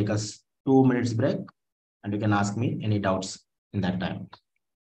 you can take us 2 minutes break and you can ask me any doubts in that time.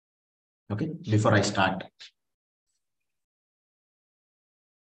 Okay, before I start.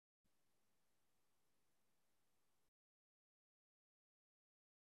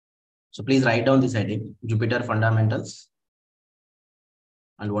 So please write down this heading, Jupyter fundamentals,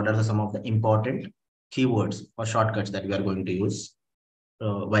 and what are some of the important keywords or shortcuts that we are going to use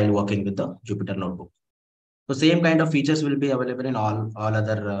while working with the Jupyter Notebook. So same kind of features will be available in all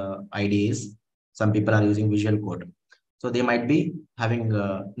other IDEs. Some people are using Visual Code. So they might be having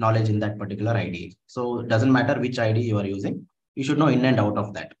knowledge in that particular IDE. So it doesn't matter which IDE you are using. You should know in and out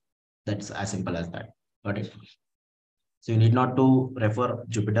of that. That's as simple as that. Got it? So you need not to refer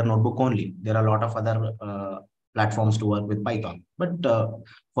Jupyter Notebook only. There are a lot of other platforms to work with Python. But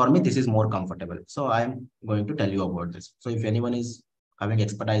for me, this is more comfortable. So I'm going to tell you about this. So if anyone is having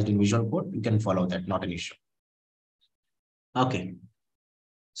expertise in Visual Code, you can follow that, not an issue. Okay.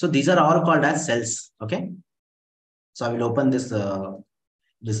 So these are all called as cells. Okay. So I will open this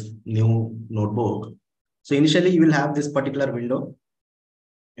this new notebook. So initially you will have this particular window.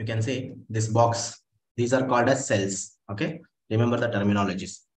 You can say this box. These are called as cells. Okay. Remember the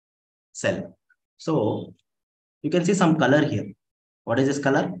terminologies. Cell. So you can see some color here. What is this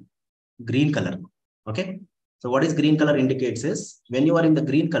color? Green color. Okay. So what is green color indicates is when you are in the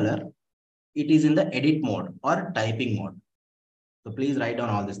green color, it is in the edit mode or typing mode. So please write down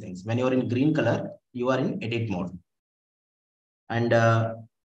all these things. When you are in green color, you are in edit mode. And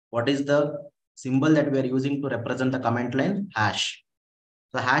what is the symbol that we are using to represent the comment line? Hash.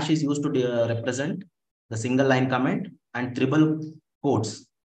 The hash is used to represent the single line comment and triple quotes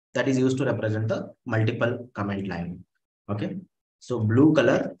that is used to represent the multiple comment line. Okay. So blue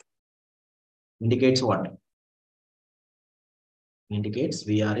color indicates what? Indicates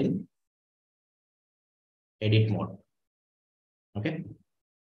we are in edit mode. Okay.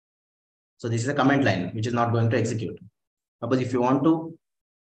 So this is a comment line which is not going to execute. Suppose if you want to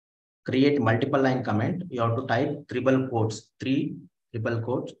create multiple line comment, you have to type triple quotes, triple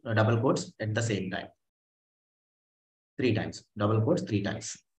quotes, double quotes at the same time. 3 times, double quotes 3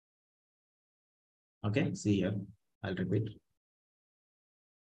 times. Okay, see here, I'll repeat.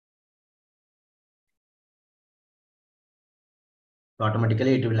 So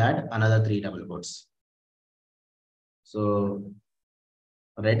automatically it will add another 3 double quotes. So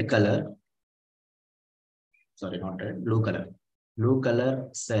red color, sorry, not red, blue color. Blue color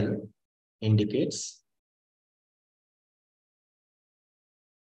cell indicates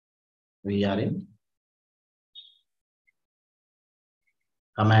we are in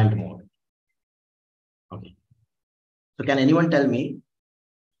command mode. Okay. So can anyone tell me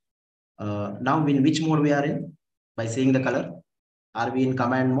now in which mode we are in by seeing the color? Are we in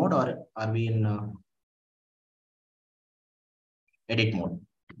command mode or are we in edit mode?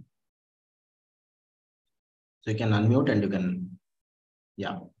 So you can unmute and you can,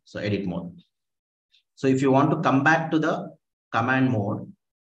 yeah, so edit mode. So if you want to come back to the command mode,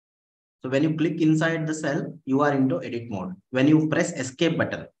 so when you click inside the cell, you are into edit mode. When you press escape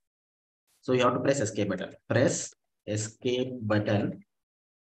button, so you have to press escape button. Press escape button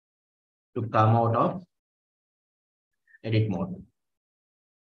to come out of edit mode.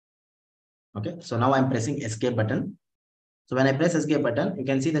 Okay, so now I'm pressing escape button. So when I press escape button, you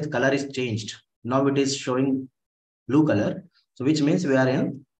can see that color is changed. Now it is showing blue color. So which means we are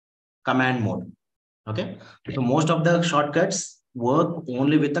in command mode. Okay, so most of the shortcuts work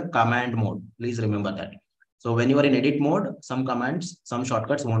only with the command mode. Please remember that. So when you are in edit mode, some commands, some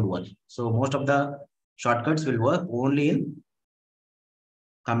shortcuts won't work. So most of the shortcuts will work only in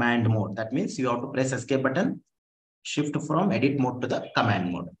command mode. That means you have to press escape button, shift from edit mode to the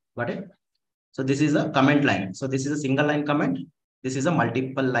command mode. Got it? So this is a comment line. So this is a single line comment. This is a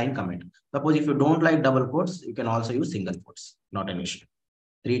multiple line comment. Suppose if you don't like double quotes, you can also use single quotes. Not an issue.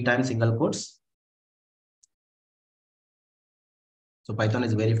 3 times single quotes. So Python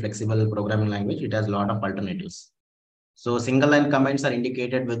is very flexible programming language. It has a lot of alternatives. So single line comments are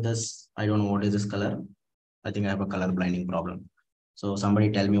indicated with this. I don't know what is this color. I think I have a color blinding problem. So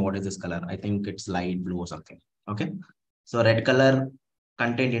somebody tell me what is this color. I think it's light blue or something. Okay. So red color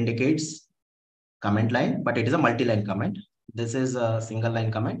content indicates comment line, but it is a multi-line comment. This is a single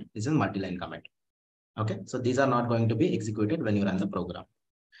line comment. This is multi-line comment. Okay. So these are not going to be executed when you run the program.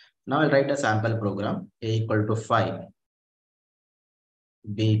 Now I'll write a sample program. A equal to 5,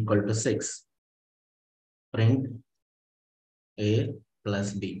 B equal to 6, print A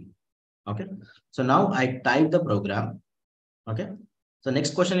plus B. Okay. So now I type the program. Okay. So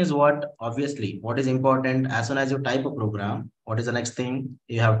next question is what? Obviously, what is important? As soon as you type a program, what is the next thing?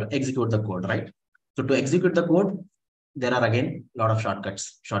 You have to execute the code, right? So to execute the code, there are again a lot of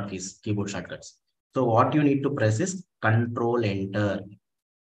shortcuts, shortkeys, keyboard shortcuts. So what you need to press is Control Enter.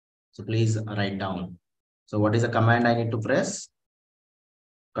 So please write down. So what is the command I need to press?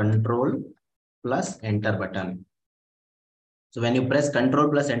 Control plus Enter button. So when you press Control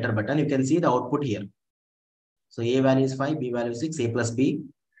plus Enter button, you can see the output here. So A value is 5, B value is 6, A plus B,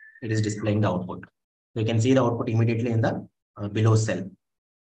 it is displaying the output. So you can see the output immediately in the below cell.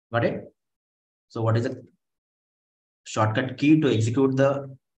 Got it? So what is the shortcut key to execute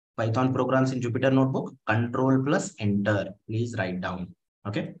the Python programs in Jupyter Notebook? Control plus Enter. Please write down.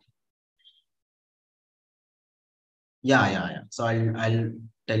 Okay. Yeah. So I'll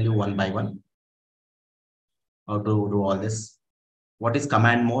tell you one by one how to do all this. What is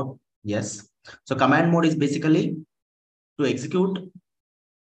command mode? Yes. So command mode is basically to execute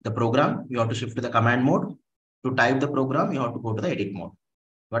the program, you have to shift to the command mode. To type the program, you have to go to the edit mode.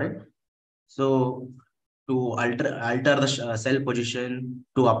 Got it? So to alter the cell position,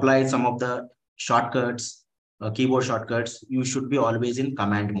 to apply some of the shortcuts, keyboard shortcuts, you should be always in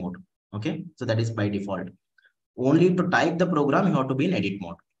command mode. Okay. So that is by default. Only to type the program, you have to be in edit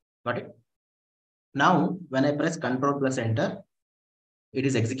mode. Got it? Now, when I press Control plus Enter, it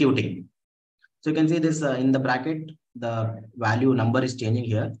is executing. So you can see this in the bracket, the value number is changing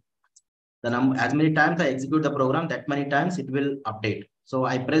here. The number, as many times I execute the program, that many times it will update. So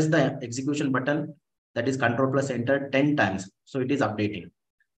I press the execution button, that is Control plus Enter 10 times. So it is updating.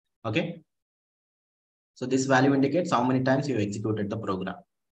 Okay. So this value indicates how many times you executed the program.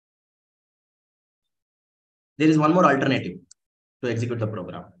 There is one more alternative to execute the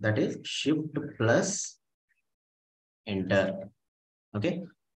program, that is Shift plus Enter. Okay.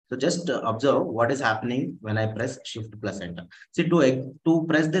 So just observe what is happening when I press Shift plus Enter. See, to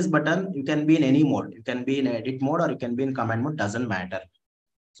press this button, you can be in any mode. You can be in edit mode or you can be in command mode, doesn't matter.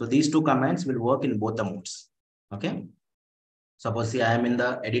 So these two commands will work in both the modes. Okay. Suppose see I am in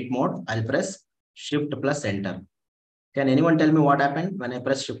the edit mode, I'll press Shift plus Enter. Can anyone tell me what happened when I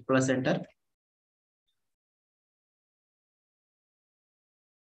press Shift plus Enter?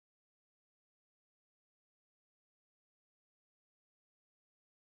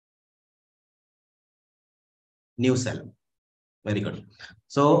 New cell. Very good.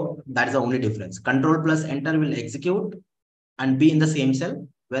 So that is the only difference. Control plus Enter will execute and be in the same cell,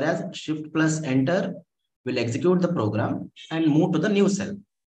 whereas Shift plus Enter will execute the program and move to the new cell.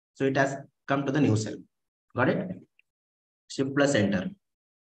 So it has come to the new cell. Got it? Shift plus Enter.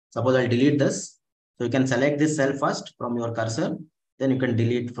 Suppose I'll delete this. So you can select this cell first from your cursor. Then you can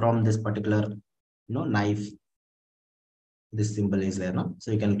delete from this particular knife. This symbol is there. No?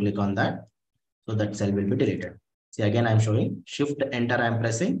 So you can click on that. So that cell will be deleted. See, again, I'm showing Shift Enter. I'm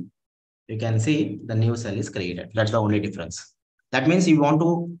pressing. You can see the new cell is created. That's the only difference. That means you want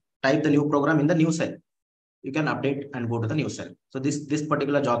to type the new program in the new cell. You can update and go to the new cell. So this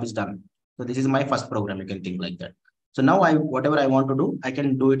particular job is done. So this is my first program. You can think like that. So now whatever I want to do, I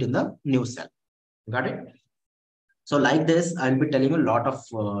can do it in the new cell. Got it? So like this, I'll be telling you a lot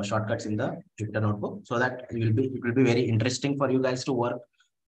of shortcuts in the Jupyter Notebook, so that it will be very interesting for you guys to work.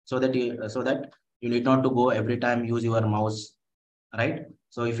 So that you need not to go every time use your mouse, right?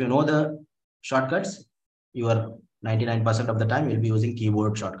 So if you know the shortcuts, you are 99% of the time you'll be using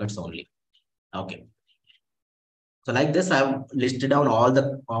keyboard shortcuts only. Okay. So like this, I've listed down all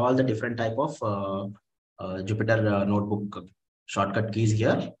the different type of Jupyter Notebook shortcut keys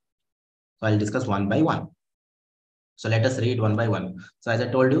here. So I'll discuss one by one. So let us read one by one. So as I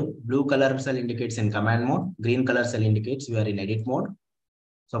told you, blue color cell indicates in command mode, green color cell indicates we are in edit mode.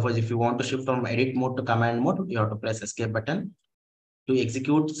 Suppose if you want to shift from edit mode to command mode, you have to press escape button. To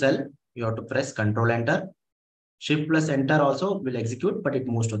execute cell, you have to press Control Enter. Shift plus Enter also will execute, but it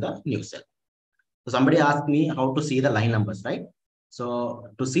moves to the new cell. So somebody asked me how to see the line numbers, right? So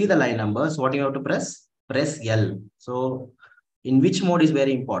to see the line numbers, what you have to press? Press L. So in which mode is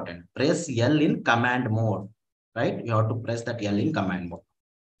very important? Press L in command mode, right? You have to press that L in command mode.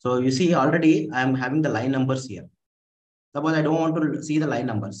 So you see already I am having the line numbers here. Suppose I don't want to see the line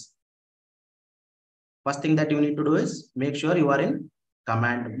numbers. First thing that you need to do is make sure you are in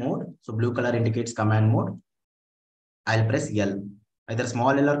command mode. So blue color indicates command mode. I'll press L. Either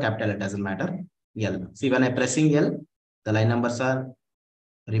small L or capital, it doesn't matter. L. See, when I'm pressing L, the line numbers are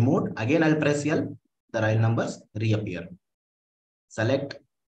removed. Again, I'll press L, the line numbers reappear. Select.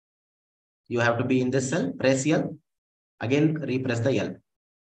 You have to be in this cell, press L. Again, repress the L.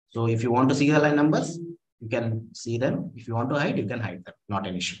 So if you want to see the line numbers, you can see them. If you want to hide, you can hide them. Not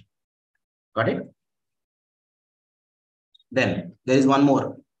an issue. Got it? Then there is one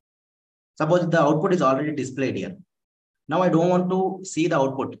more. Suppose the output is already displayed here. Now I don't want to see the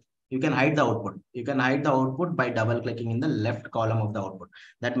output. You can hide the output. You can hide the output by double clicking in the left column of the output.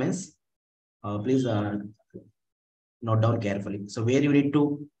 That means, please note down carefully. So where you need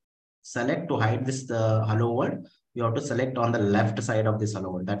to select to hide this hello world, you have to select on the left side of this hello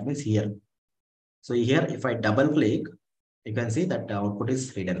world. That means here. So here, if I double click, you can see that the output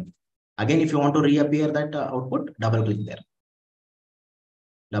is hidden. Again, if you want to reappear that output, double click there.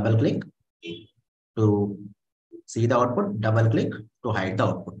 Double click to see the output, double click to hide the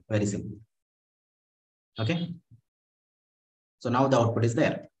output. Very simple. Okay. So now the output is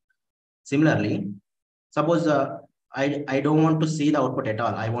there. Similarly, suppose I don't want to see the output at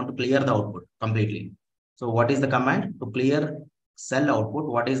all. I want to clear the output completely. So what is the command to clear cell output?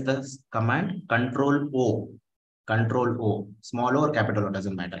 What is the command? Control O. Control O. Small O or capital O,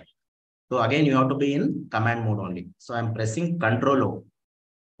 doesn't matter. So again, you have to be in command mode only. So I'm pressing Control O.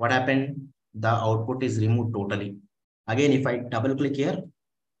 What happened? The output is removed totally. Again, if I double click here,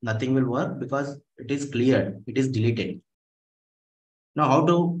 nothing will work because it is cleared. It is deleted. Now, how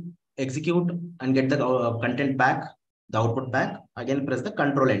to execute and get the content back, the output back? Again, press the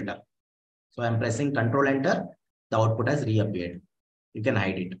Control Enter. So I'm pressing Control Enter. The output has reappeared. You can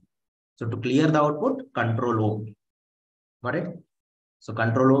hide it. So to clear the output, Control O. Got it? So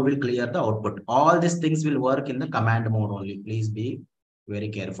Control O will clear the output. All these things will work in the command mode only. Please be very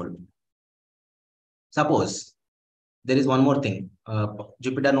careful. Suppose there is one more thing.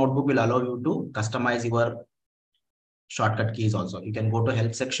 Jupyter Notebook will allow you to customize your shortcut keys also. You can go to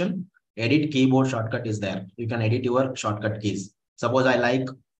help section, edit keyboard shortcut is there. You can edit your shortcut keys. Suppose I like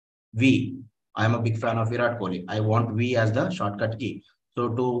V. I am a big fan of Virat Kohli. I want V as the shortcut key. So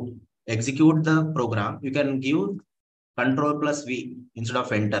to execute the program, you can give Control plus V instead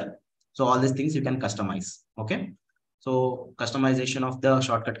of enter. So all these things you can customize. Okay. So customization of the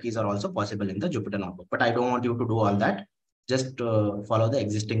shortcut keys are also possible in the Jupyter Notebook. But I don't want you to do all that. Just follow the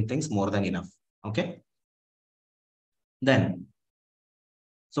existing things more than enough. Okay. Then,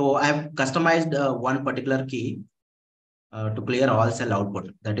 so I have customized one particular key to clear all cell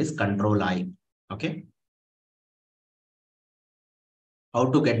output. That is Control I. Okay. How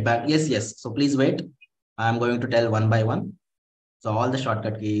to get back? Yes. So please wait. I'm going to tell one by one. So all the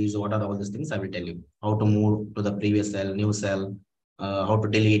shortcut keys, what are all these things, I will tell you. How to move to the previous cell, new cell, how to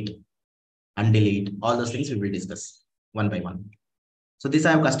delete, undelete, all those things we will discuss one by one. So this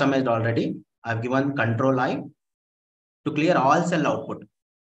I have customized already. I've given Control I to clear all cell output.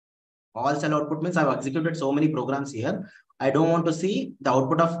 All cell output means I've executed so many programs here. I don't want to see the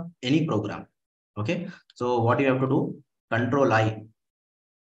output of any program. Okay. So what you have to do? Control I.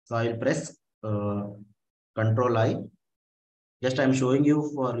 So I will press Control I. Just I'm showing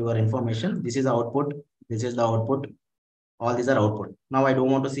you for your information. This is the output. This is the output. All these are output. Now I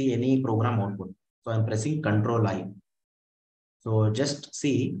don't want to see any program output. So I'm pressing Control I. So just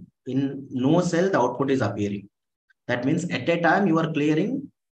see in no cell, the output is appearing. That means at a time you are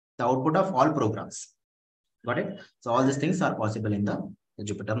clearing the output of all programs. Got it? So all these things are possible in the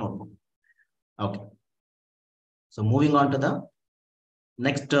Jupyter Notebook. Okay. So moving on to the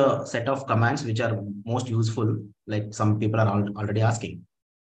next set of commands which are most useful, like some people are already asking.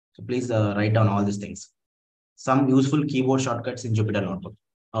 So please write down all these things. Some useful keyboard shortcuts in Jupyter Notebook.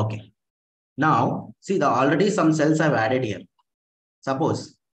 Okay. Now, see already some cells I've added here.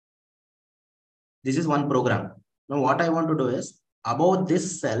 Suppose this is one program. Now what I want to do is above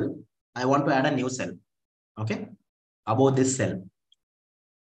this cell, I want to add a new cell. Okay. Above this cell,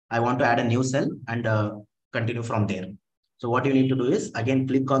 I want to add a new cell and continue from there. So what you need to do is again,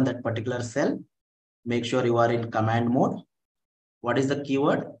 click on that particular cell. Make sure you are in command mode. What is the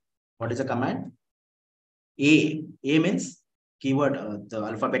keyword? What is the command? A means keyword, the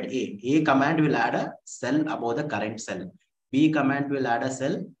alphabet A. A command will add a cell above the current cell. B command will add a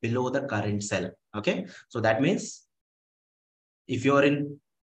cell below the current cell. Okay. So that means if you are in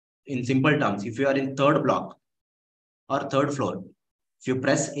simple terms, if you are in third block or third floor, if you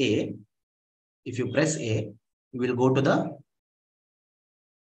press A, you will go to the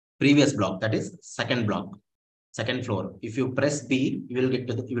previous block, that is second block. second floor. If you press B, you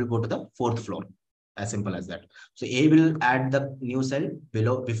will go to the fourth floor. As simple as that. So A will add the new cell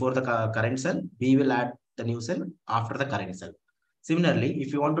before the current cell. B will add the new cell after the current cell. Similarly,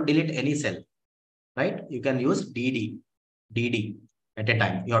 if you want to delete any cell, right, you can use DD at a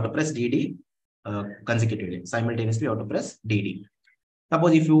time. You have to press DD consecutively. Simultaneously, you have to press DD.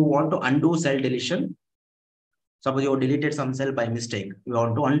 Suppose if you want to undo cell deletion, suppose you deleted some cell by mistake, you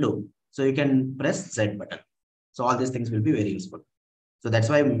want to undo. So you can press Z button. So all these things will be very useful. So that's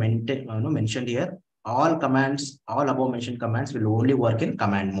why I mentioned here, all commands, all above mentioned commands will only work in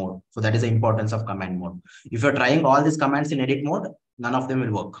command mode. So that is the importance of command mode. If you're trying all these commands in edit mode, none of them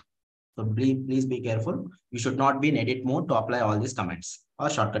will work. So please be careful. You should not be in edit mode to apply all these commands or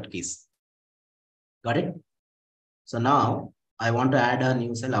shortcut keys. Got it? So now I want to add a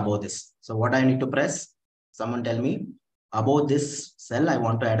new cell above this. So what I need to press? Someone tell me, above this cell, I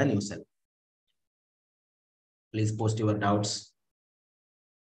want to add a new cell. Please post your doubts.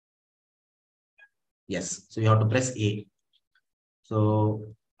 Yes, so you have to press A. So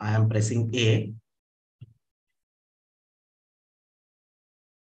I am pressing A.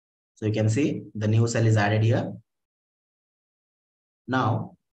 So you can see the new cell is added here.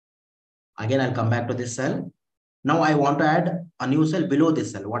 Now, again, I'll come back to this cell. Now I want to add a new cell below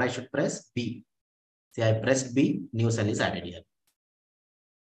this cell. What I should press? B. See, I pressed B, new cell is added here.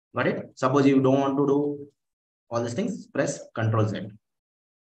 Got it? Suppose you don't want to do all these things, press Ctrl Z.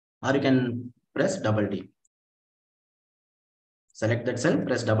 Or you can press double D. Select that cell,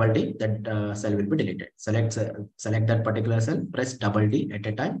 press double D, that cell will be deleted. Select that particular cell, press double D at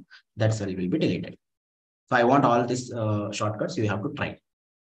a time, that cell will be deleted. So I want all these shortcuts, you have to try.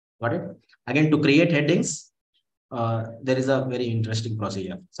 Got it? Again, to create headings, there is a very interesting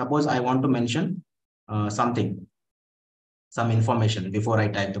procedure. Suppose I want to mention some information before I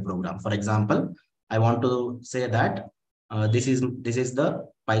type the program. For example, I want to say that this is the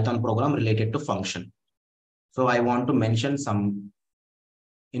Python program related to function. So I want to mention some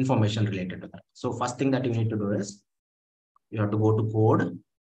information related to that. So first thing that you need to do is you have to go to code,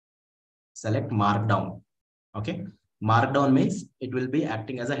 select markdown. Okay. Markdown means it will be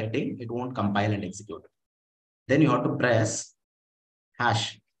acting as a heading. It won't compile and execute. Then you have to press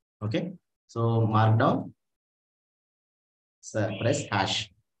hash. Okay. So markdown, so press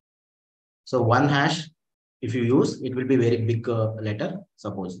hash. So one hash, if you use, it will be very big letter.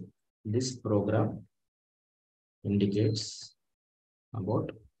 Suppose this program indicates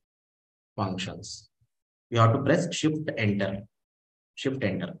about functions. You have to press shift enter. Shift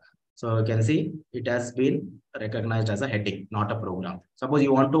enter. So you can see it has been recognized as a heading, not a program. Suppose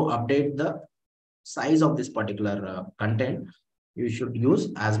you want to update the size of this particular content, you should use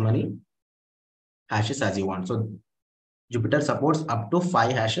as many hashes as you want. So Jupyter supports up to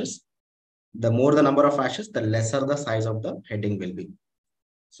 5 hashes. The more the number of hashes, the lesser the size of the heading will be.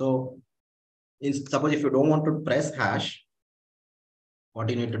 So suppose if you don't want to press hash, what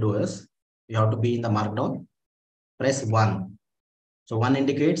you need to do is you have to be in the markdown, press 1. So 1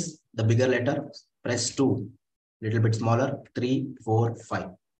 indicates the bigger letter, press 2, little bit smaller, 3, 4, 5.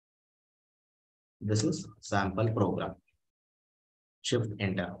 This is sample program. Shift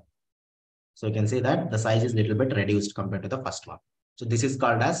enter. So you can see that the size is little bit reduced compared to the first one. So this is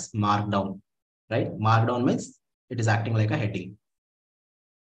called as markdown, right? Markdown means it is acting like a heading.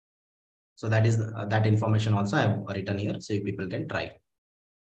 So that is that information also I have written here, so you people can try.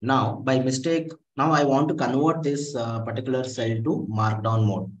 Now by mistake, now I want to convert this particular cell to markdown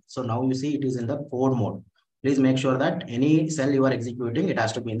mode. So now you see it is in the code mode. Please make sure that any cell you are executing, it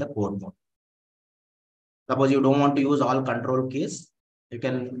has to be in the code mode. Suppose you don't want to use all control keys, you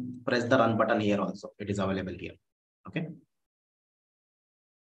can press the run button here also. It is available here. Okay.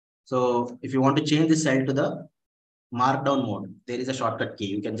 So if you want to change this cell to the markdown mode, there is a shortcut key.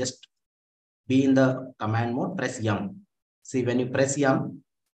 You can just be in the command mode, press M. See, when you press M,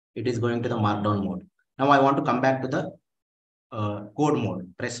 it is going to the markdown mode. Now I want to come back to the code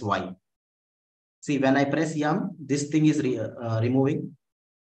mode, press Y. See, when I press M, this thing is removing,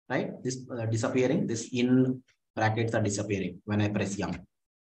 right? This disappearing, this in brackets are disappearing when I press M.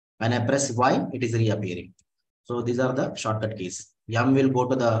 When I press Y, it is reappearing. So these are the shortcut keys. M will go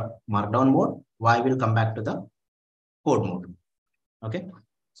to the markdown mode, Y will come back to the code mode. Okay.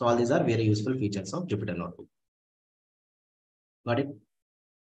 So all these are very useful features of Jupyter Notebook. Got it?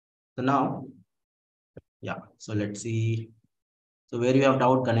 So now, yeah. So let's see. So where you have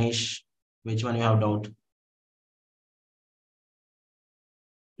doubt, Ganesh? Which one you have doubt?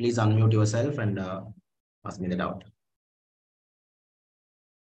 Please unmute yourself and ask me the doubt.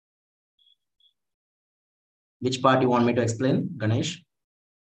 Which part you want me to explain, Ganesh?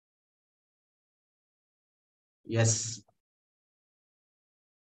 Yes.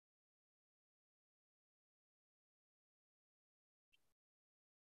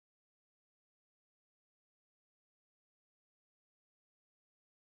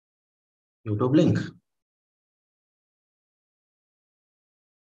 YouTube link.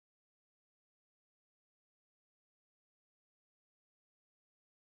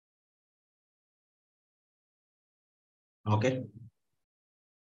 Okay.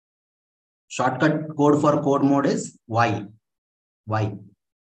 Shortcut code for code mode is Y. Y.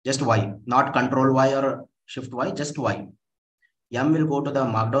 Just Y. Not control Y or shift Y, just Y. M will go to the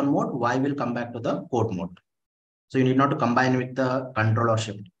markdown mode, Y will come back to the code mode. So you need not to combine with the control or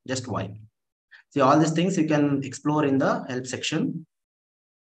shift, just Y. See, all these things you can explore in the help section,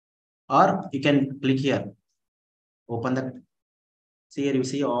 or you can click here, open the, see here, you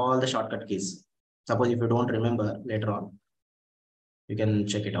see all the shortcut keys. Suppose if you don't remember later on, you can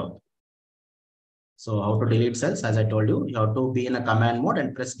check it out. So how to delete cells? As I told you, you have to be in a command mode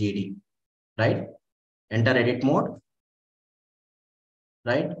and press DD, right? Enter edit mode,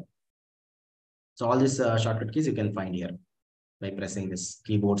 right? So all these shortcut keys you can find here by pressing this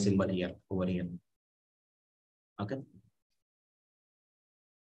keyboard symbol here, over here. Okay.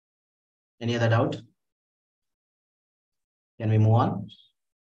 Any other doubt? Can we move on?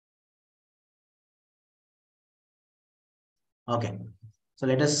 Okay. So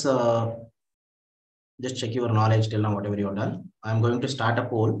let us just check your knowledge till now, whatever you have done. I'm going to start a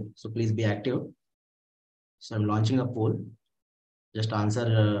poll, so please be active. So I'm launching a poll. Just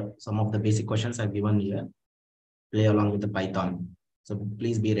answer some of the basic questions I've given here. Play along with the Python. So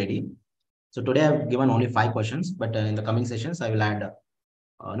please be ready. So today I've given only 5 questions, but in the coming sessions I will add,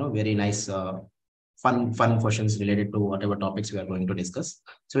 very nice, fun questions related to whatever topics we are going to discuss.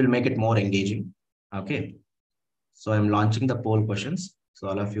 So we'll make it more engaging. Okay. So I'm launching the poll questions. So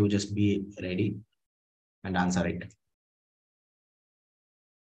all of you just be ready and answer it.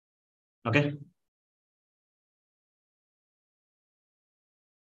 Okay.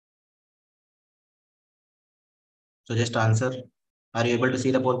 So just answer. Are you able to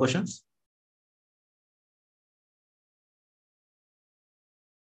see the poll questions?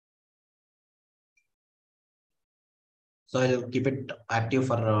 So I'll keep it active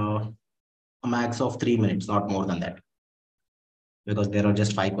for a max of 3 minutes, not more than that, because there are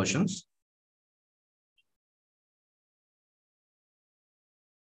just 5 questions.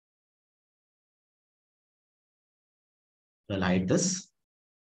 So I'll hide this.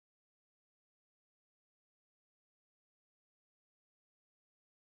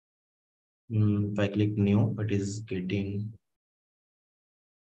 If I click new, it is getting.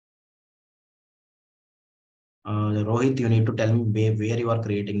 Rohit, you need to tell me where you are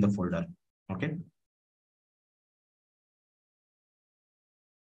creating the folder. Okay.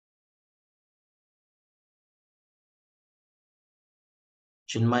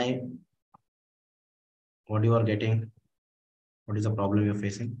 Chinmay, what you are getting? What is the problem you're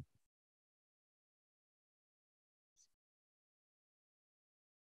facing?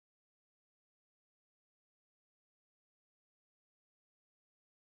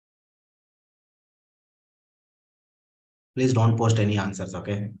 Please don't post any answers,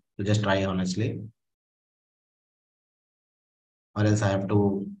 okay? So just try honestly, or else I have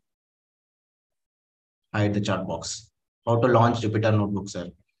to hide the chat box. How to launch Jupyter Notebook, sir?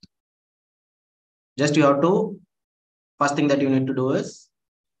 Just you have to, first thing that you need to do is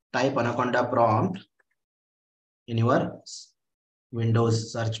type Anaconda prompt in your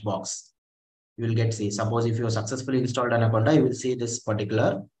Windows search box. You will get, see, suppose if you successfully installed Anaconda, you will see this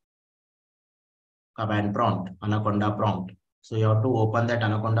particular command prompt, Anaconda prompt. So you have to open that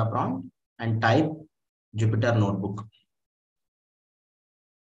Anaconda prompt and type Jupyter Notebook.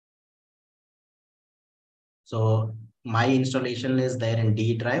 So my installation is there in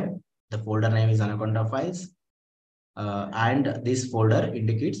D drive. The folder name is Anaconda files. And this folder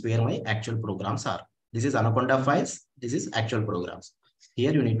indicates where my actual programs are. This is Anaconda files. This is actual programs.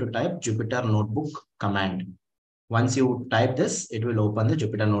 Here you need to type Jupyter Notebook command. Once you type this, it will open the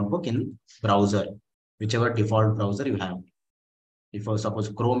Jupyter Notebook in browser, whichever default browser you have. If suppose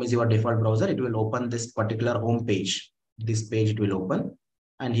Chrome is your default browser, it will open this particular home page. This page it will open.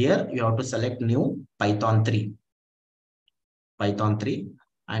 And here you have to select new Python 3. Python 3.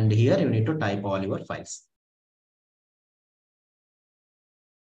 And here you need to type all your files.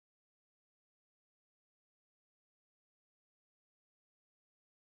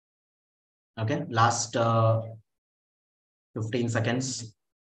 Okay, last 15 seconds.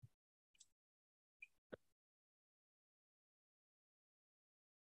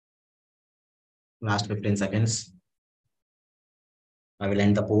 Last 15 seconds. I will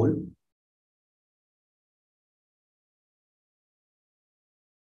end the poll.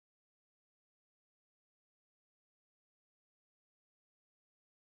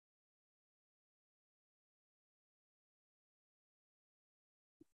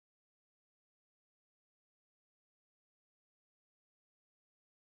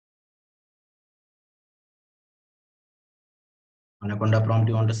 Anaconda prompt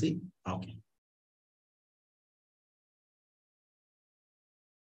you want to see? Okay.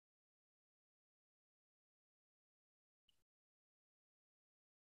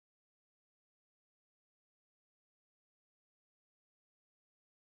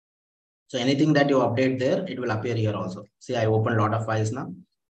 So anything that you update there, it will appear here also. See, I opened a lot of files now.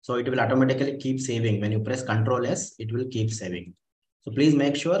 So it will automatically keep saving. When you press Control S, it will keep saving. So please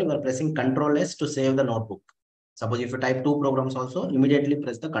make sure you are pressing Control S to save the notebook. Suppose if you type two programs also, immediately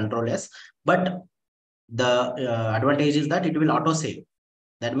press the Control S. But the advantage is that it will auto save.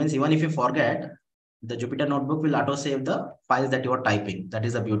 That means even if you forget, the Jupyter notebook will auto save the files that you are typing. That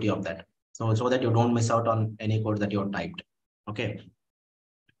is the beauty of that. So that you don't miss out on any code that you have typed. Okay.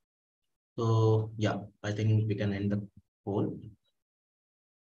 So yeah, I think we can end the poll.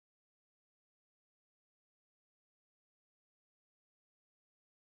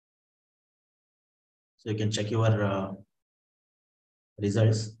 So you can check your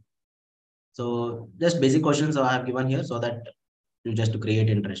results. So just basic questions I have given here so that you just to create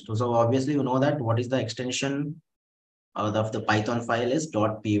interest. So obviously you know that what is the extension of the Python file is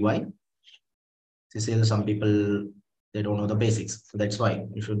 .py. Still some people, they don't know the basics. So that's why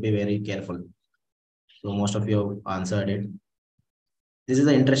you should be very careful. So most of you have answered it. This is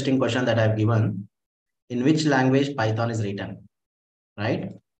an interesting question that I've given. In which language Python is written,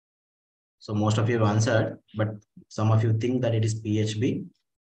 right? So most of you have answered, but some of you think that it is PHP.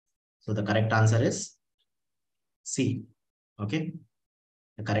 So the correct answer is C. Okay.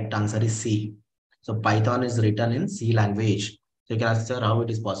 The correct answer is C. So Python is written in C language. So you can ask, sir, how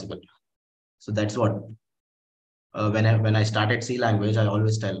it is possible? So that's what when I started C language, I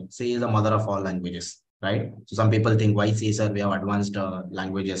always tell C is the mother of all languages, right? So some people think why C, sir, we have advanced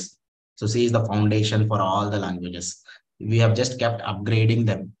languages. So C is the foundation for all the languages. We have just kept upgrading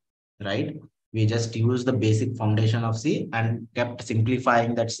them, right? We just use the basic foundation of C and kept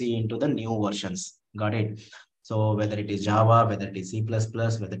simplifying that C into the new versions. Got it? So whether it is Java, whether it is C++,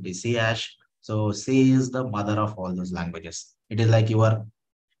 whether it is C hash. So C is the mother of all those languages. It is like your,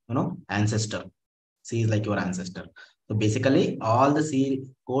 ancestor. C is like your ancestor. So basically, all the C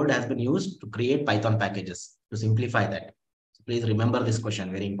code has been used to create Python packages to simplify that. So please remember this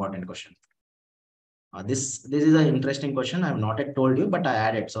question, very important question. This is an interesting question. I have not yet told you, but I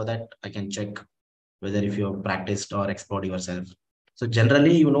added so that I can check whether if you have practiced or explored yourself. So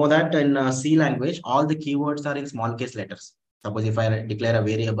generally, you know that in C language, all the keywords are in small case letters. Suppose if I declare a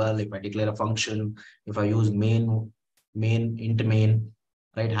variable, if I declare a function, if I use int main,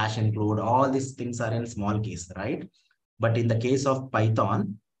 right, hash include, all these things are in small case, right? But in the case of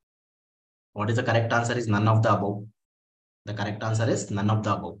Python, what is the correct answer is none of the above. The correct answer is none of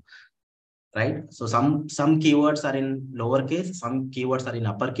the above, right? So some keywords are in lowercase, some keywords are in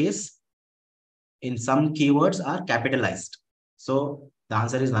uppercase, in some keywords are capitalized. So the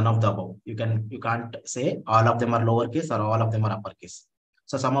answer is none of the above. You can't say all of them are lowercase or all of them are uppercase.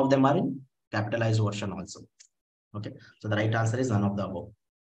 So some of them are in capitalized version also. Okay. So the right answer is none of the above.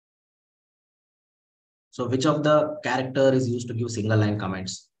 So which of the character is used to give single line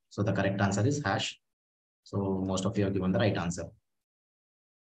comments? So the correct answer is hash. So most of you have given the right answer.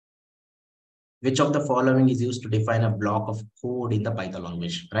 Which of the following is used to define a block of code in the Python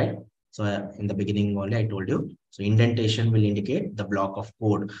language, right? So in the beginning only I told you. So indentation will indicate the block of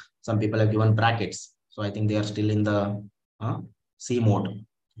code. Some people have given brackets. So I think they are still in the C mode.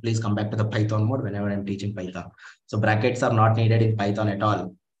 Please come back to the Python mode whenever I'm teaching Python. So brackets are not needed in Python at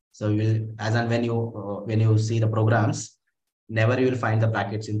all. So you will, as and when you see the programs, never you will find the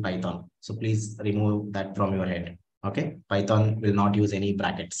brackets in Python. So please remove that from your head. Okay. Python will not use any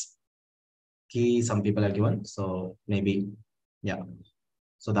brackets. Key some people are given. So maybe, yeah.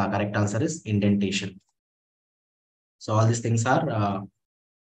 So the correct answer is indentation. So all these things are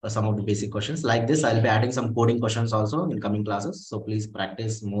some of the basic questions. Like this, I'll be adding some coding questions also in coming classes. So please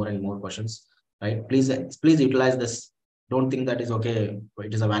practice more and more questions, right? Please utilize this. Don't think that is okay.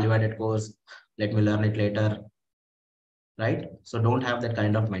 It is a value-added course. Let me learn it later, right? So don't have that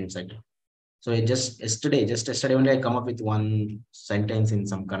kind of mindset. So it just yesterday only I come up with one sentence in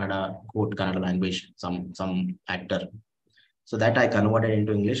some Kannada language, some actor. So that I converted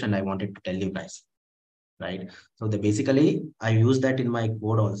into English and I wanted to tell you guys, right? So basically I use that in my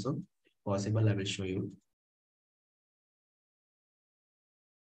code also. If possible, I will show you.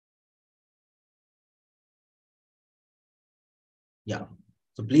 Yeah.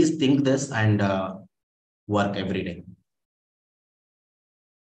 So please think this and work every day.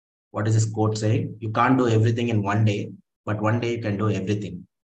 What is this quote saying? You can't do everything in one day, but one day you can do everything.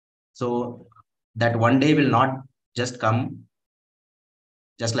 So that one day will not just come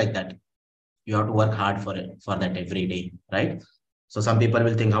just like that. You have to work hard for it, for that every day, right? So some people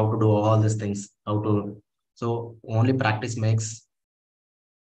will think how to do all these things, so only practice makes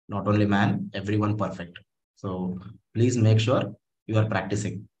not only man, everyone perfect. So please make sure you are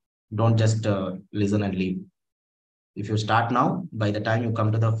practicing. Don't just listen and leave. If you start now, by the time you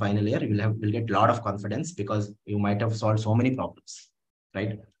come to the final year, will get a lot of confidence because you might have solved so many problems,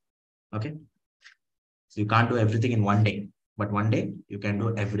 right? Okay. So you can't do everything in one day, but one day you can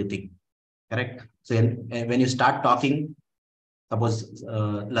do everything. Correct. So when you start talking, suppose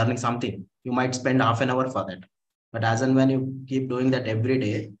learning something, you might spend half an hour for that. But as and when you keep doing that every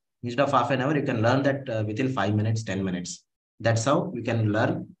day, instead of half an hour, you can learn that within 5 minutes, 10 minutes. That's how you can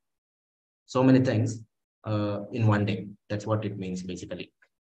learn so many things in one day. That's what it means basically.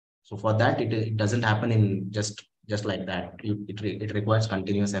 So for that, it doesn't happen in just like that. It requires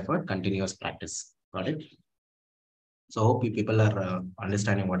continuous effort, continuous practice. Got it? So hope you people are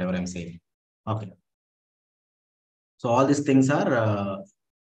understanding whatever I'm saying. Okay. So all these things are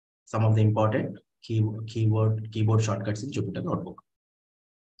some of the important keyboard shortcuts in Jupyter Notebook.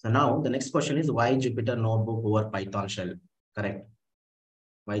 So now the next question is why Jupyter Notebook over Python shell? Correct.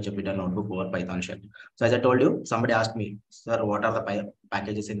 Why Jupyter Notebook over Python shell? So as I told you, somebody asked me, sir, what are the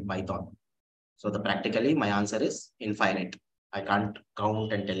packages in Python? So the practically my answer is infinite. I can't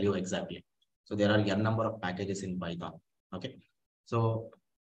count and tell you exactly. So there are n number of packages in Python. Okay. So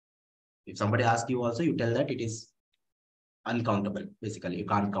if somebody asks you also, you tell that it is uncountable. Basically, you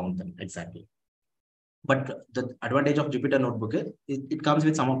can't count them exactly. But the advantage of Jupyter Notebook is it comes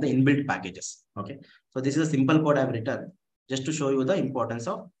with some of the inbuilt packages. Okay. So this is a simple code I've written just to show you the importance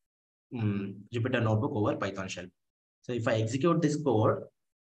of Jupyter Notebook over Python shell. So if I execute this code,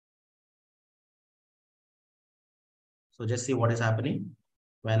 so just see what is happening.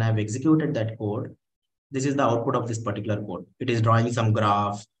 When I've executed that code, this is the output of this particular code. It is drawing some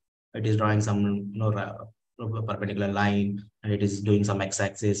graph. It is drawing some perpendicular line, and it is doing some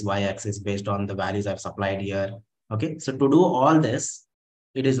x-axis, y-axis based on the values I've supplied here. Okay, so to do all this,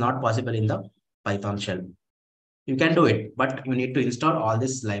 it is not possible in the Python shell. You can do it, but you need to install all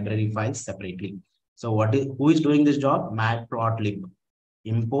these library files separately. So who is doing this job? Matplotlib.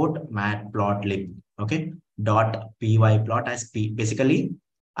 Import matplotlib. Okay, .pyplot as p. Basically,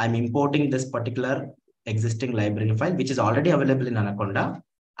 I'm importing this particular existing library file, which is already available in Anaconda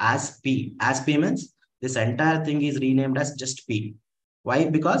as p. As p means this entire thing is renamed as just p. Why?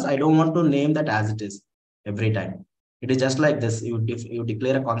 Because I don't want to name that as it is every time. It is just like this. You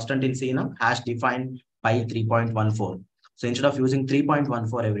declare a constant in C now, hash define pi 3.14. So instead of using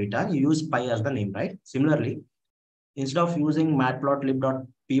 3.14 every time, you use pi as the name, right? Similarly, instead of using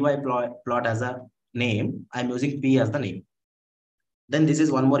matplotlib.pyplot as a name, I'm using p as the name. Then this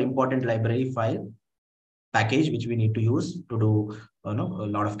is one more important library file package which we need to use to do a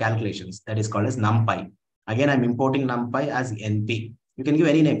lot of calculations. That is called as numpy. Again, I'm importing numpy as np. You can give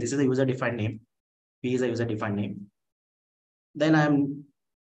any name. This is a user-defined name. P is a user-defined name. Then I'm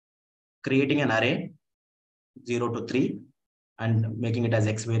creating an array 0 to 3 and making it as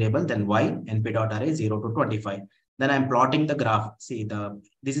x variable. Then y np.array 0 to 25. Then I'm plotting the graph. See,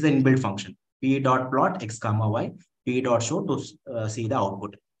 this is the inbuilt function. P.plot x comma y, p.show to see the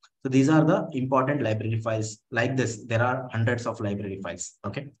output. So these are the important library files. Like this, there are hundreds of library files.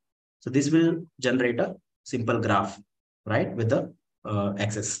 Okay. So this will generate a simple graph, right, with the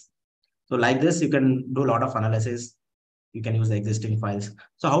axis. So like this, you can do a lot of analysis. You can use the existing files.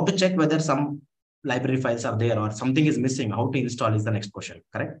 So how to check whether some library files are there or something is missing? How to install is the next question,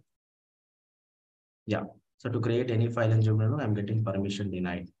 correct? Yeah. So to create any file in Jupyter, I'm getting permission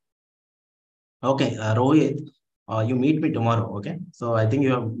denied. Okay, Rohit, you meet me tomorrow. Okay. So I think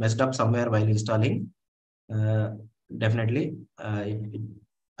you have messed up somewhere while installing. Uh, Definitely,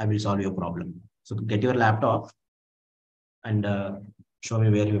 I will solve your problem. So get your laptop and show me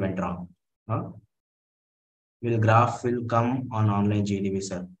where you went wrong. Huh? Will graph will come on online GDB,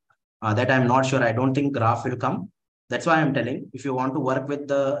 sir? That I'm not sure. I don't think graph will come. That's why I'm telling. If you want to work with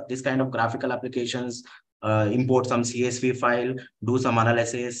this kind of graphical applications, import some CSV file, do some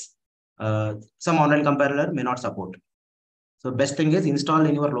analysis. Some online compiler may not support. So best thing is install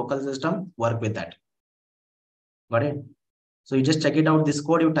in your local system. Work with that. Got it? So you just check it out. This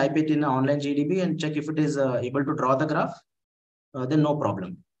code you type it in online GDB and check if it is able to draw the graph. Then no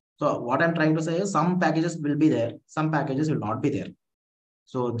problem. So what I'm trying to say is some packages will be there, some packages will not be there.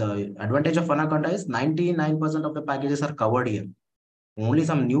 So the advantage of Anaconda is 99% of the packages are covered here. Only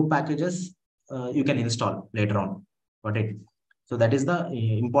some new packages you can install later on. Got it? So that is the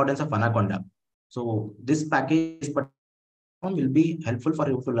importance of Anaconda. So this package will be helpful for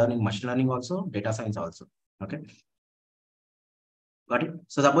you to learning machine learning also, data science also. Okay. Got it?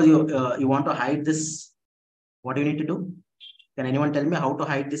 So suppose you want to hide this, what do you need to do? Can anyone tell me how to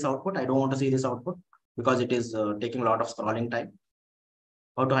hide this output? I don't want to see this output because it is taking a lot of scrolling time.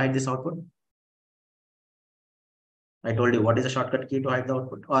 How to hide this output? I told you what is the shortcut key to hide the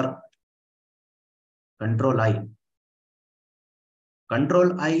output, or Control I.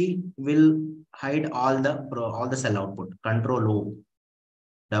 Control I will hide all the cell output. Control O.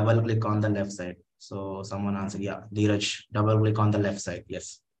 Double click on the left side. So someone answered, yeah, Dheeraj, double click on the left side.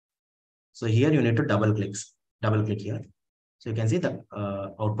 Yes. So here you need to double click here. So you can see the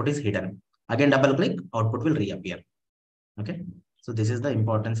output is hidden. Again, double click, output will reappear. Okay. So this is the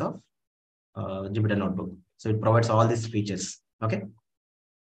importance of Jupyter Notebook. So it provides all these features. Okay.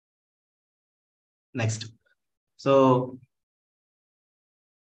 Next. So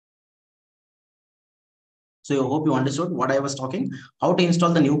I hope you understood what I was talking, how to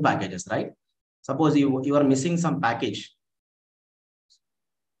install the new packages, right? Suppose you are missing some package.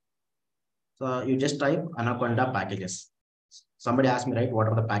 So you just type Anaconda packages. Somebody asked me, right, what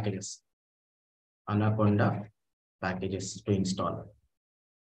are the packages? Anaconda packages to install.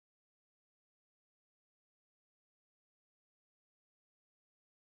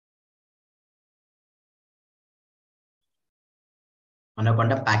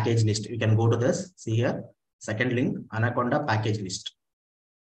 Anaconda package list. You can go to this, see here, second link, Anaconda package list.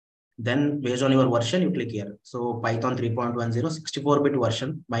 Then based on your version, you click here. So Python 3.10, 64-bit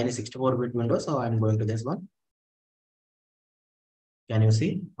version, mine is 64-bit Windows. So I'm going to this one. Can you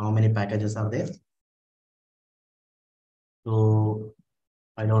see how many packages are there? So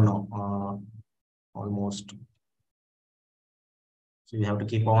I don't know, almost. So you have to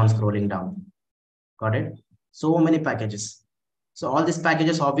keep on scrolling down. Got it? So many packages. So all these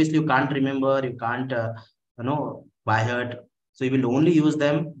packages, obviously you can't remember, you can't, by heart. So you will only use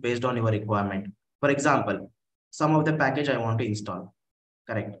them based on your requirement. For example, some of the package I want to install.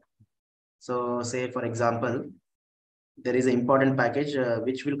 Correct. So say, for example, there is an important package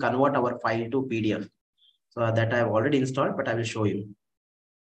which will convert our file to PDF. So that I have already installed, but I will show you.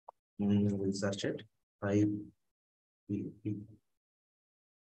 We'll search it.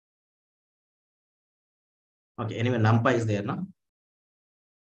 Okay, anyway, NumPy is there now.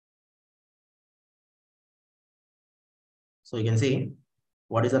 So you can see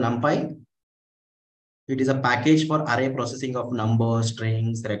what is the NumPy? It is a package for array processing of numbers,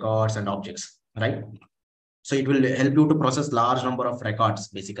 strings, records, and objects, right? So it will help you to process large number of records,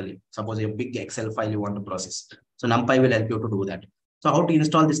 basically. Suppose a big Excel file you want to process. So NumPy will help you to do that. So how to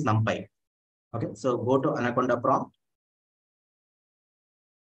install this NumPy? Okay, so go to Anaconda prompt.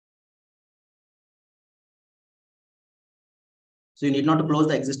 So you need not to close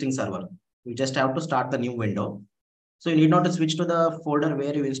the existing server. You just have to start the new window. So you need not to switch to the folder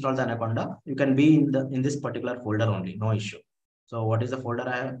where you install the Anaconda. You can be in this particular folder only, no issue. So what is the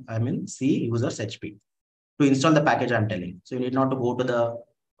folder I'm in? C users HP. To install the package I'm telling. So you need not to go to the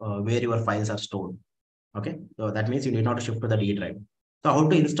where your files are stored. Okay, so that means you need not to shift to the D drive. So how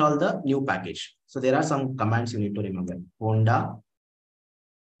to install the new package? So there are some commands you need to remember. Conda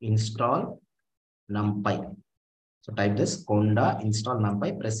install numpy. So type this conda install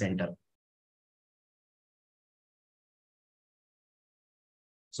numpy, press enter.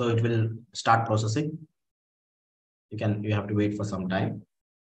 So it will start processing. You have to wait for some time.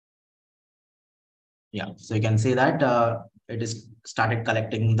 Yeah, so you can see that it is started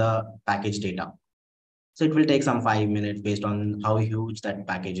collecting the package data. So it will take some 5 minutes based on how huge that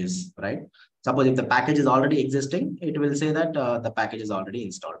package is, right? Suppose if the package is already existing, it will say that the package is already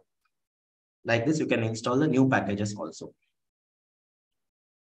installed. Like this, you can install the new packages also.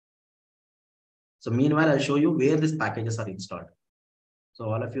 So meanwhile, I'll show you where these packages are installed. So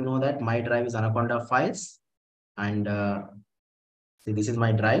all of you know that my drive is Anaconda files. And see, this is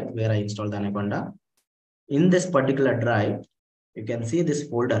my drive where I installed the Anaconda. In this particular drive, you can see this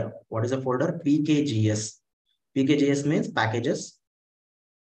folder. What is the folder? PKGS. PKGS means packages.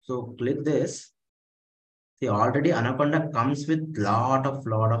 So click this. See, already Anaconda comes with lot of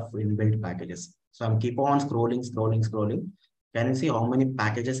inbuilt packages. So I'm keep on scrolling. Can you see how many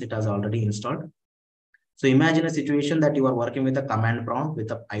packages it has already installed? So imagine a situation that you are working with a command prompt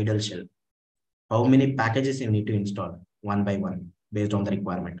with an idle shell. How many packages you need to install one by one based on the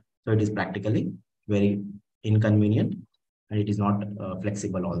requirement. So it is practically very inconvenient and it is not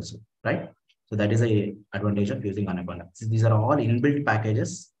flexible also, right? So that is a advantage of using Anaconda. So these are all inbuilt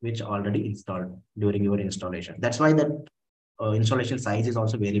packages which already installed during your installation. That's why the installation size is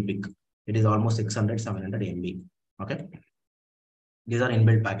also very big. It is almost 600, 700 MB. Okay. These are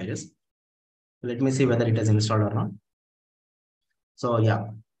inbuilt packages. Let me see whether it is installed or not. So yeah.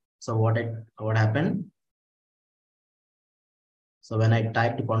 So what happened? So when I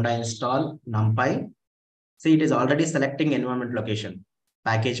typed conda install numpy, See, it is already selecting environment location,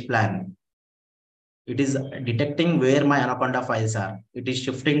 package plan. It is detecting where my Anaconda files are. It is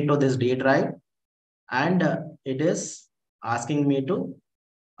shifting to this D drive, and it is asking me to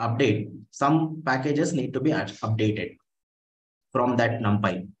update. Some packages need to be updated from that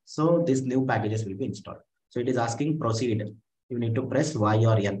numpy. So these new packages will be installed. So it is asking proceed. You need to press Y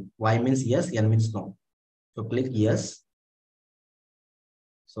or N. Y means yes, N means no. So click yes.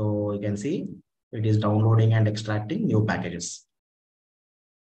 So you can see it is downloading and extracting new packages.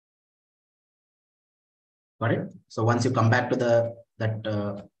 Got it? So once you come back to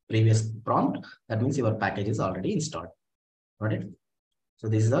that previous prompt, that means your package is already installed. Got it? So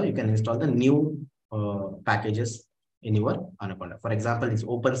this is how you can install the new packages in your Anaconda. For example, this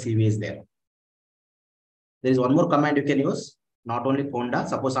OpenCV is there. There is one more command you can use, not only Conda.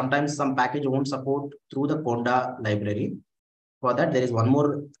 Suppose sometimes some package won't support through the Conda library. For that, there is one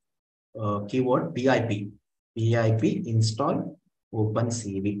more keyword, pip. Pip install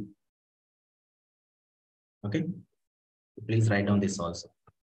OpenCV. Okay. Please write down this also.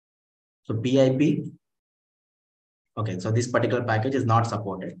 So pip. Okay. So this particular package is not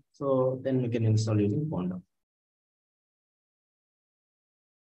supported. So then we can install using Conda.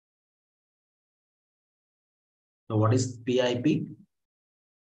 So what is pip?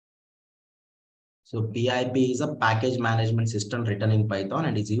 So pip is a package management system written in Python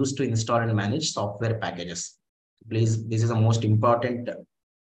and is used to install and manage software packages. Please, this is the most important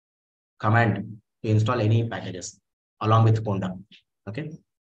command to install any packages along with Conda. Okay.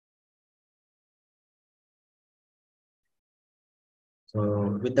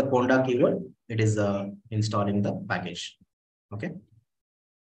 So with the Conda keyword, it is installing the package. Okay.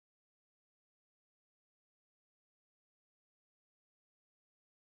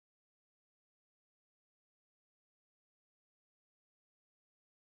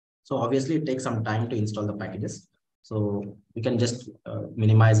 So obviously it takes some time to install the packages. So you can just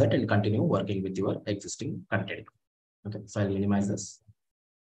minimize it and continue working with your existing content. Okay, so I'll minimize this.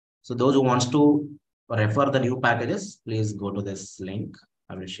 So those who wants to refer the new packages, please go to this link.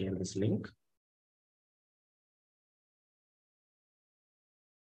 I will share this link.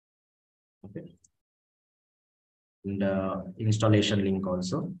 Okay. And installation link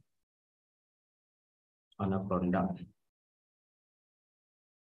also. Anaconda.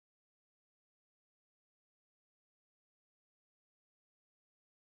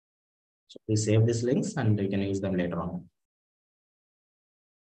 So please save these links and you can use them later on.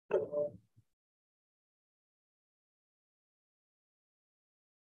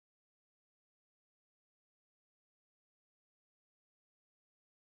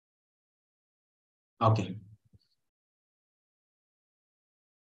 Okay.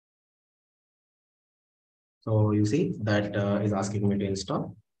 So you see that is asking me to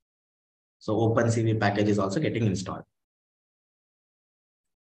install. So OpenCV package is also getting installed.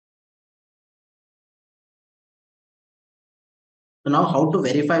 So now how to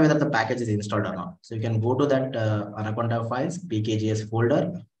verify whether the package is installed or not. So you can go to that Anaconda files, pkgs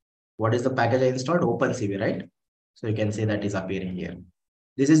folder. What is the package I installed? OpenCV, right? So you can see that is appearing here.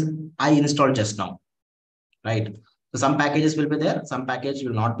 This is I installed just now, right? So some packages will be there, some package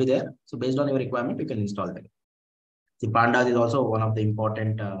will not be there. So based on your requirement, you can install them. The Pandas is also one of the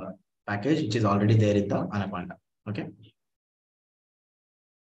important package which is already there in the Anaconda. Okay.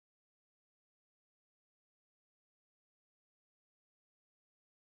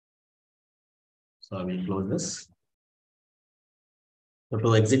 So I will close this. So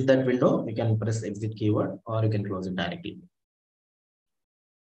to exit that window, you can press exit keyword or you can close it directly.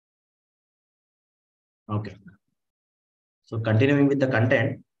 Okay. So continuing with the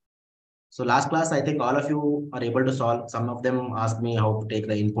content. So last class, I think all of you are able to solve. Some of them asked me how to take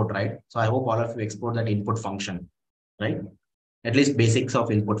the input, right? So I hope all of you explore that input function, right? At least basics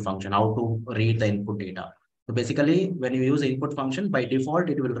of input function, how to read the input data. So basically, when you use input function, by default,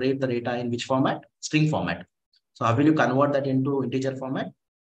 it will read the data in which format? String format. So how will you convert that into integer format?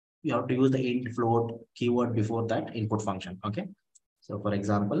 You have to use the int float keyword before that input function. Okay. So for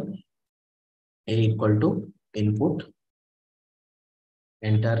example, a equal to input,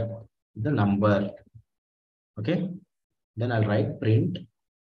 enter the number. Okay. Then I'll write print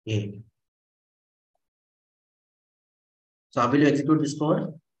a. So how will you execute this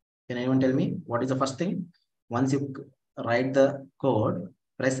code? Can anyone tell me what is the first thing? Once you write the code,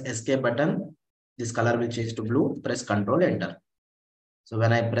 press escape button. This color will change to blue. Press Control Enter. So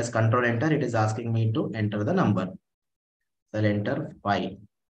when I press Control Enter, it is asking me to enter the number. So I'll enter 5.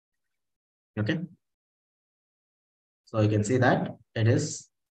 Okay. So you can see that it is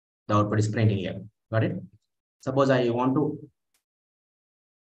the output is printing here. Got it? Suppose I want to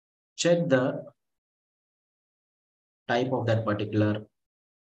check the type of that particular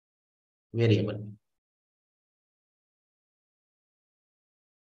variable.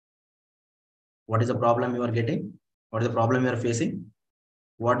 What is the problem you are getting? What is the problem you are facing?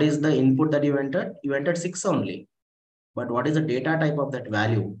 What is the input that you entered? You entered 6 only. But what is the data type of that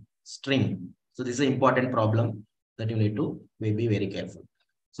value? String. So this is an important problem that you need to be very careful.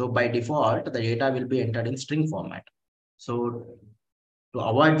 So by default, the data will be entered in string format. So to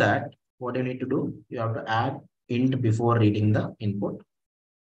avoid that, what you need to do, you have to add int before reading the input.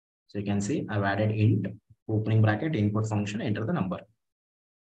 So you can see I've added int, opening bracket, input function, enter the number.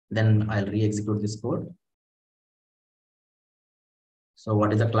 Then I'll re-execute this code. So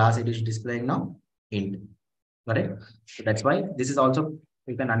what is the class it is displaying now? Int. Correct. So that's why this is also,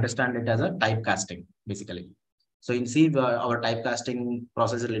 you can understand it as a typecasting basically. So in C, our typecasting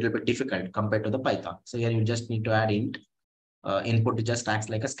process is a little bit difficult compared to the Python. So here you just need to add int. Input just acts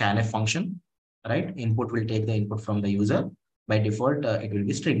like a scanf function, right? Input will take the input from the user. By default, it will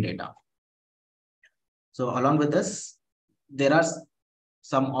be string data. So along with this, there are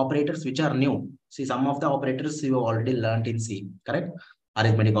some operators which are new. See, some of the operators you have already learned in C, correct?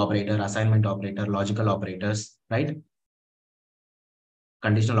 Arithmetic operator, assignment operator, logical operators, right?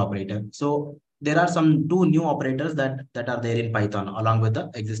 Conditional operator. So there are some 2 new operators that are there in Python along with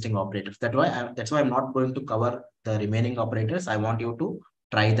the existing operators. That's why I'm not going to cover the remaining operators. I want you to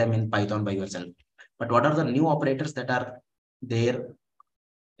try them in Python by yourself. But what are the new operators that are there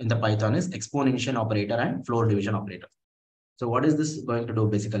in the Python is exponential operator and floor division operator. So what is this going to do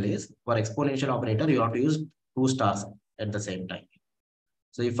basically is for exponential operator, you have to use 2 stars at the same time.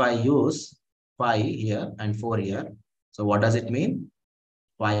 So if I use 5 here and 4 here, so what does it mean?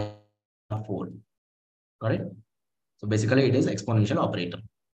 5, 4, correct? So basically it is exponential operator.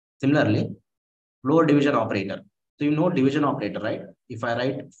 Similarly, floor division operator. So you know division operator, right? If I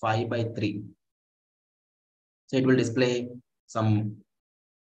write 5 by 3, so it will display some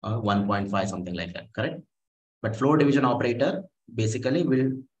 1.5, something like that, correct? But floor division operator basically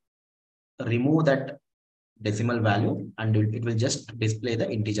will remove that decimal value and it will just display the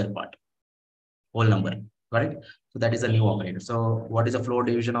integer part, whole number, correct? So that is a new operator. So what is a floor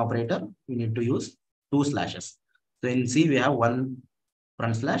division operator? We need to use 2 slashes. So in C, we have 1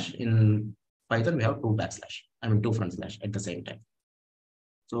 front slash. In Python, we have 2 backslash. 2 front slash at the same time.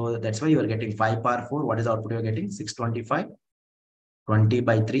 So that's why you are getting 5 power 4. What is the output you are getting? 625. 20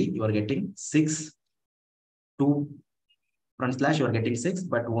 by 3, you are getting 6. 2 front slash, you are getting 6,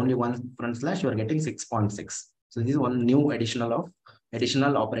 but only 1 front slash, you are getting 6.6. So this is one new additional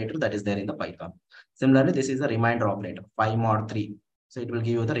operator that is there in the Python. Similarly, this is a reminder operator, 5 mod 3. So it will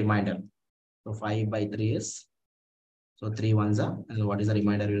give you the reminder. So 5 by 3 is, so 3 ones are, and what is the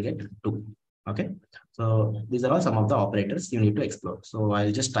reminder you will get? 2. Okay. So these are all some of the operators you need to explore. So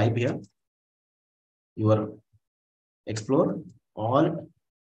I'll just type here, your explore all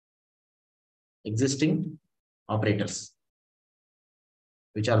existing operators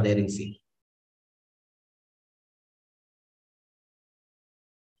which are there in C.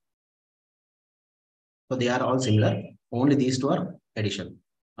 So they are all similar. Only these 2 are addition.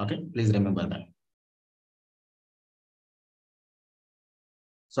 Okay, please remember that.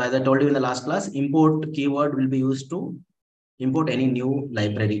 So as I told you in the last class, import keyword will be used to import any new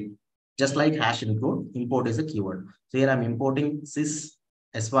library. Just like hash include, import is a keyword. So here I'm importing sys,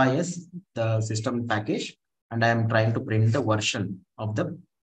 the system package, and I am trying to print the version of the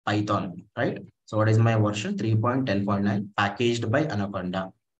Python, right? So what is my version? 3.10.9 packaged by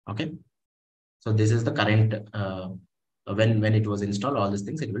Anaconda. Okay. So this is the current, when it was installed, all these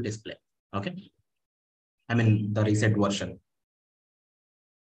things it will display. Okay. The reset version.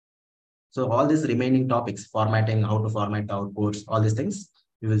 So all these remaining topics, formatting, how to format the outputs, all these things,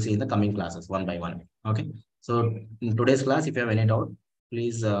 we will see in the coming classes one by one. Okay. So in today's class, if you have any doubt,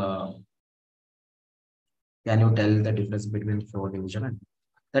 please, can you tell the difference between floor division and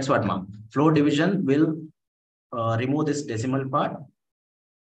that's what, ma'am. Floor division will remove this decimal part,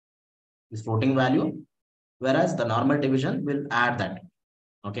 this floating value, whereas the normal division will add that.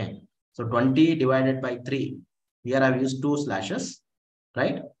 Okay. So 20 divided by 3. Here I've used 2 slashes,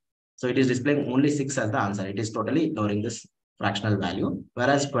 right? So it is displaying only 6 as the answer. It is totally ignoring this fractional value,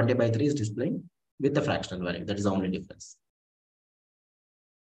 whereas 20 by 3 is displaying with the fractional value. That is the only difference.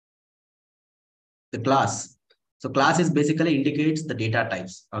 The class. So class is basically indicates the data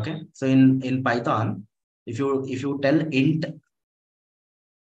types. Okay. So in Python, if you tell int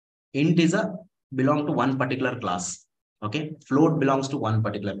is a belong to one particular class. Okay. Float belongs to one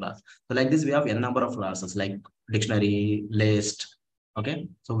particular class. So like this, we have n number of classes like dictionary, list. Okay.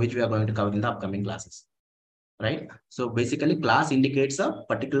 So which we are going to cover in the upcoming classes. Right. So basically class indicates a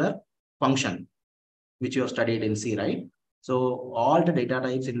particular function. which you have studied in C, right? So all the data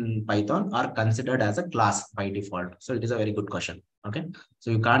types in Python are considered as a class by default. So it is a very good question. Okay.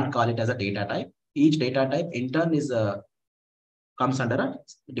 So you can't call it as a data type. Each data type in turn is comes under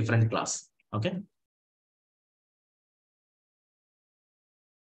a different class. Okay.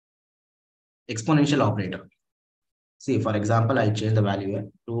 Exponential operator. See, for example, I change the value here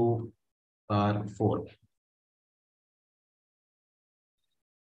to 4.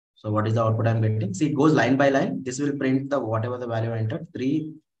 So what is the output I'm getting? See, it goes line by line. This will print the whatever the value I entered.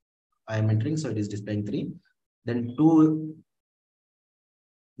 3 I am entering, so it is displaying 3. Then 2,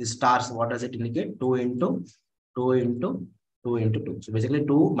 the stars, what does it indicate? 2 into 2 into 2 into 2. So basically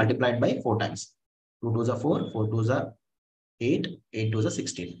 2 multiplied by 4 times. 2 2s are 4, 4 2s are 8, 8 2s are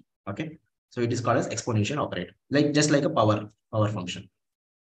 16. Okay. So it is called as exponential operator, like just like a power function.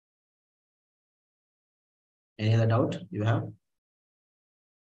 Any other doubt you have?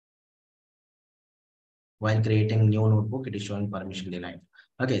 While creating new notebook, it is showing permission denied.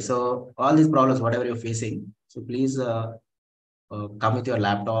 Okay, so all these problems, whatever you're facing, so please come with your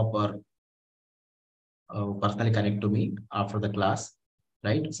laptop or personally connect to me after the class,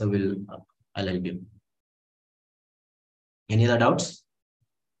 right? So I'll help you. Any other doubts?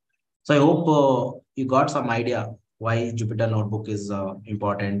 So I hope you got some idea why Jupyter Notebook is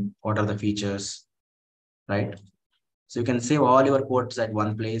important. What are the features, right? So you can save all your codes at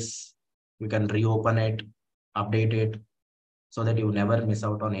one place. You can reopen it, update it, so that you never miss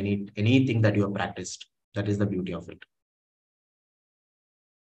out on anything that you have practiced. That is the beauty of it.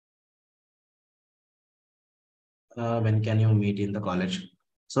 When can you meet in the college?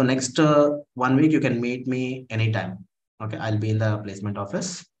 So next 1 week, you can meet me anytime. Okay, I'll be in the placement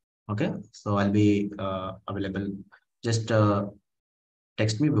office. Okay, so I'll be available. Just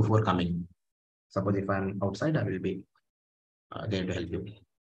text me before coming. Suppose if I'm outside, I will be there to help you.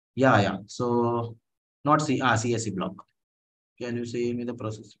 Yeah, yeah. So not CSC block. Can you see me the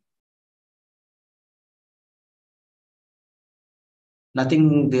process?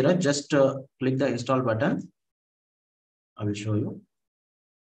 Nothing there. Just click the install button. I will show you.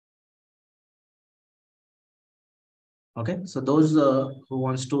 Okay, so those who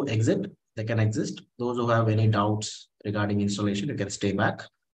wants to exit, they can exit. Those who have any doubts regarding installation, you can stay back.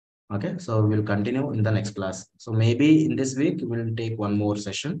 Okay, so we'll continue in the next class. So maybe in this week, we'll take one more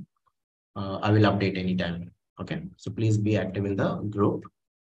session. I will update anytime. Okay, so please be active in the group.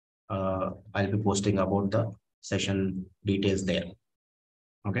 I'll be posting about the session details there.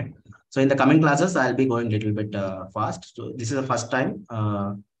 Okay, so in the coming classes, I'll be going a little bit fast. So this is the first time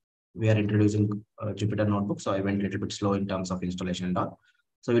we are introducing Jupyter Notebook. So I went a little bit slow in terms of installation and all.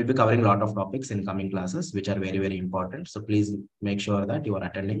 So we'll be covering a lot of topics in coming classes, which are very, very important. So please make sure that you are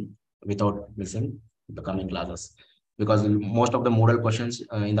attending without missing the coming classes, because most of the Moodle questions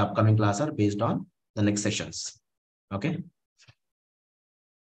in the upcoming class are based on the next sessions. Okay.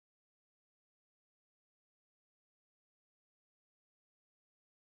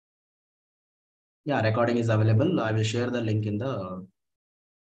 Yeah, recording is available. I will share the link in the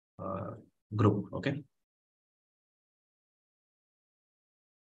uh, group. Okay.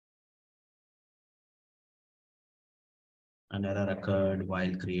 An error occurred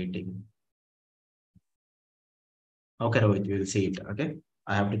while creating. Okay, Rohit, we will see it. Okay.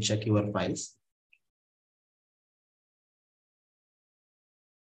 I have to check your files.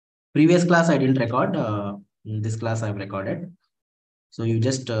 Previous class I didn't record. In this class I've recorded. So you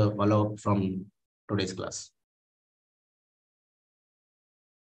just follow from today's class.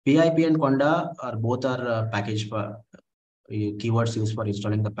 PIP and Conda are both are package for keywords used for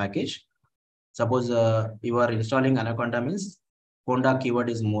installing the package. Suppose you are installing Anaconda, means Conda keyword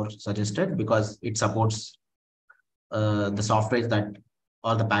is more suggested because it supports the software that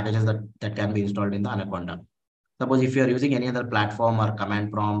or the packages that can be installed in the Anaconda. Suppose if you are using any other platform or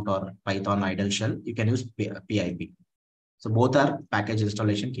command prompt or Python idle shell, you can use PIP. So both are package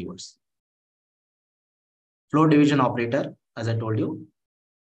installation keywords. Flow division operator, as I told you,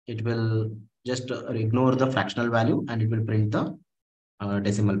 it will just ignore the fractional value and it will print the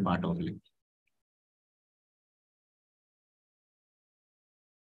decimal part only.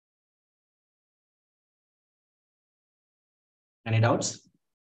 Any doubts?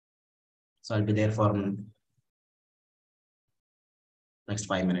 So I'll be there for next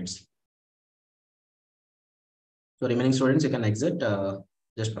 5 minutes. So remaining students, you can exit.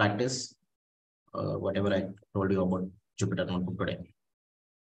 Just practice whatever I told you about Jupyter Notebook today.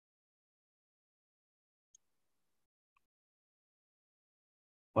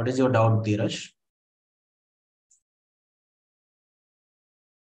 What is your doubt, Dheeraj?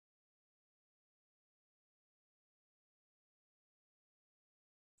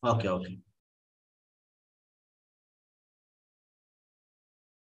 Okay, okay.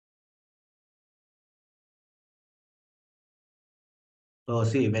 So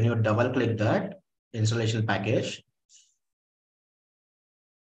see, when you double click that installation package,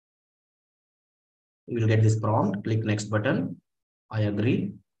 you will get this prompt. Click next button. I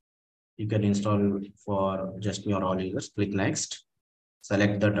agree. You can install for just your all users. Click next.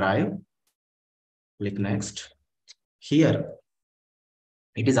 Select the drive. Click next. Here,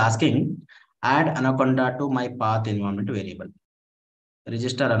 it is asking add Anaconda to my path environment variable.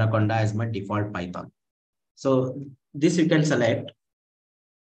 Register Anaconda as my default Python. So this you can select.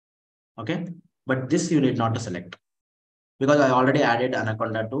 Okay. But this you need not to select, because I already added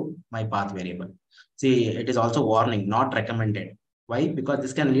Anaconda to my path variable. See, it is also warning, not recommended. Why? Because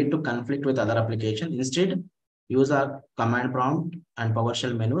this can lead to conflict with other application. Instead, use a command prompt and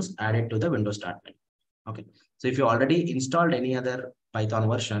PowerShell menus added to the Windows Start menu. Okay. So if you already installed any other Python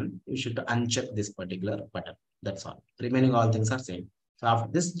version, you should uncheck this particular button. That's all. Remaining all things are same. So after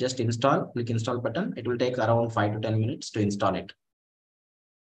this, just install, click install button. It will take around 5 to 10 minutes to install it.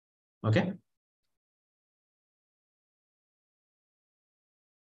 Okay.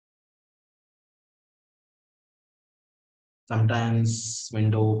 Sometimes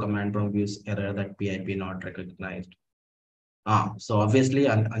window command prompt gives error that PIP not recognized. So obviously,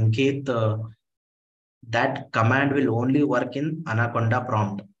 Ankit, that command will only work in Anaconda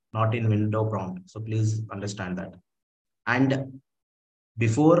prompt, not in window prompt. So please understand that. And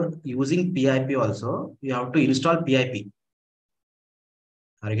before using PIP also, you have to install PIP.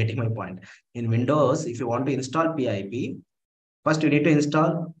 Are you getting my point? In Windows, if you want to install PIP, first you need to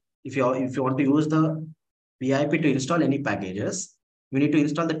install, if you want to use the PIP to install any packages, you need to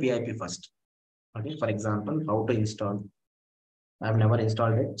install the PIP first. Okay, for example, how to install. I've never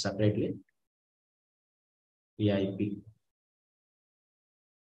installed it separately. PIP.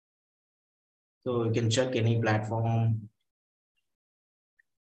 So you can check any platform.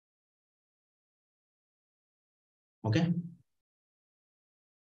 Okay.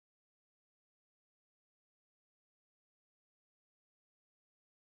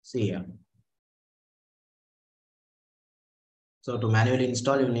 See here. So to manually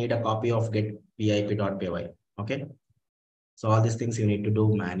install, you need a copy of get.pip.py. Okay. So all these things you need to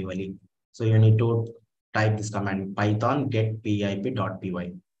do manually. So you need to type this command python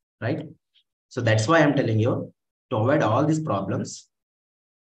get.pip.py, right? So that's why I'm telling you, to avoid all these problems,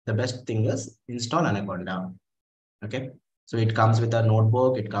 the best thing is install Anaconda. Okay. So it comes with a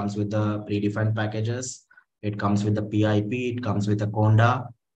notebook, it comes with the predefined packages, it comes with the PIP, it comes with a Conda,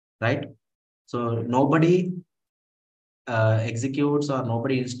 right? So nobody executes or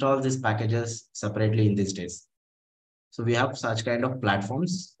nobody installs these packages separately in these days. So we have such kind of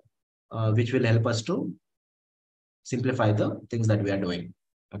platforms which will help us to simplify the things that we are doing.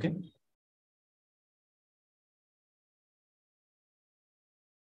 Okay.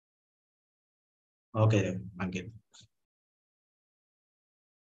 Okay, Ankit.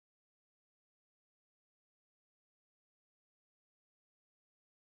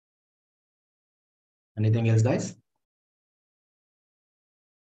 Anything else, guys?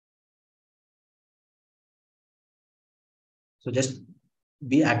 So just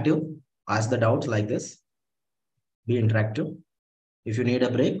be active, ask the doubts like this, be interactive. If you need a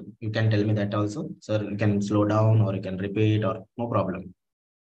break, you can tell me that also. So you can slow down or you can repeat or no problem.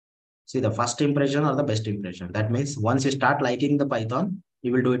 See, the first impression or the best impression. That means once you start liking the Python,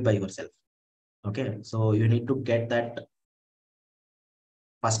 you will do it by yourself. Okay. So you need to get that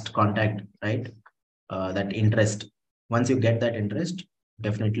first contact, right? That interest. Once you get that interest,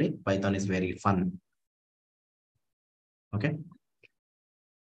 definitely Python is very fun. Okay.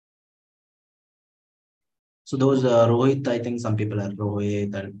 So those Rohit, I think some people are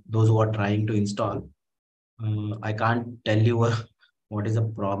Rohit and those who are trying to install. I can't tell you what is the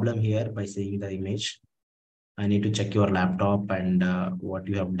problem here by seeing the image. I need to check your laptop and what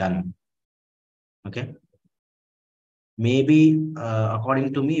you have done. Okay. Maybe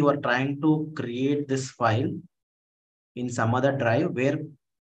according to me, you are trying to create this file in some other drive where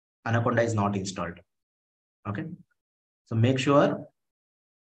Anaconda is not installed. Okay. So make sure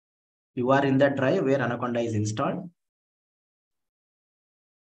you are in that drive where Anaconda is installed.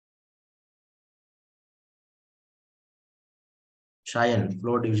 Cheyenne,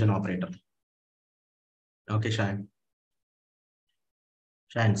 flow division operator. Okay, Cheyenne.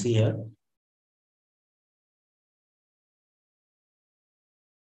 Cheyenne, see here.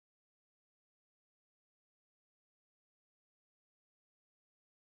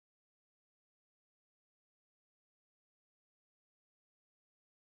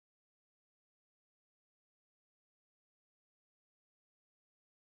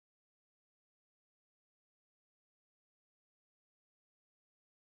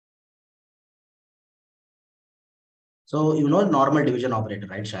 So you know normal division operator,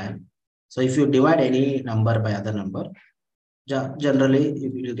 right, Shayan? So if you divide any number by other number, generally you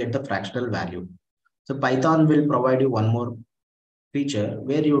will get the fractional value. So Python will provide you one more feature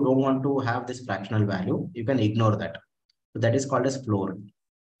where you don't want to have this fractional value. You can ignore that. So that is called as floor.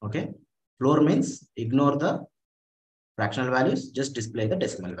 Okay. Floor means ignore the fractional values, just display the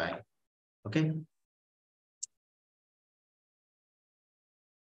decimal value. Okay.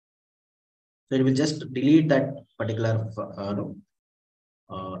 So it will just delete that particular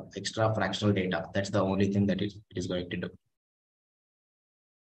extra fractional data. That's the only thing that it is going to do.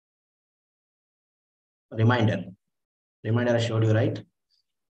 Reminder. Reminder I showed you, right?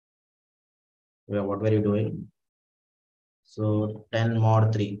 What were you doing? So 10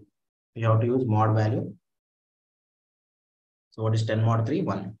 mod 3. You have to use mod value. So what is 10 mod 3?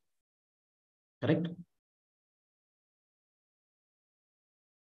 1. Correct?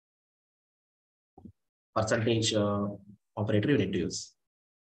 Percentage operator you need to use.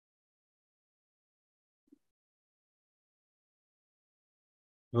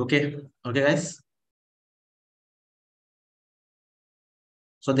 Okay. Okay, guys.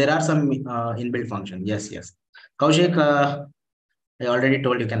 So there are some inbuilt function. Yes, yes. Kaushik, I already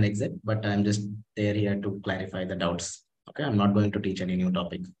told you can exit, but I'm just there here to clarify the doubts. Okay, I'm not going to teach any new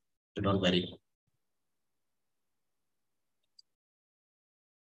topic. So don't worry.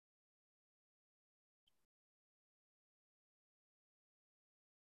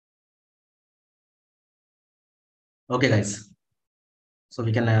 Okay, guys. So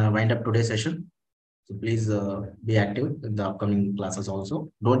we can wind up today's session. So please be active in the upcoming classes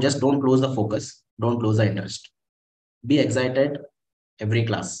also. Don't close the focus. Don't lose the interest. Be excited every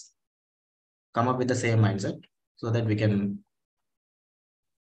class. Come up with the same mindset so that we can,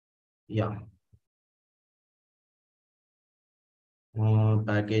 yeah.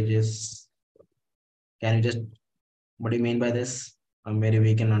 Packages. Can you just, what do you mean by this? I'm very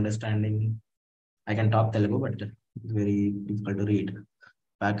weak in understanding. I can talk Telugu, but it's very difficult to read.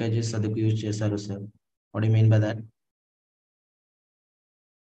 Packages అదుకు use చేశారు sir. What do you mean by that?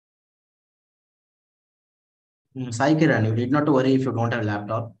 Sai Kiran, you need not to worry if you don't have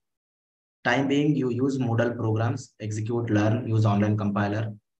laptop. Time being, you use Moodle programs, execute, learn, use online compiler.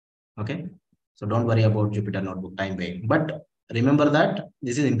 Okay. So don't worry about Jupyter Notebook time being. But remember that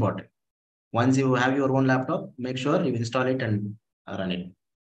this is important. Once you have your own laptop, make sure you install it and run it.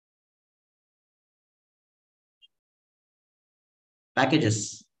 Packages.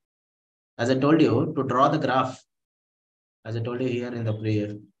 As I told you, to draw the graph, as I told you here in the prayer,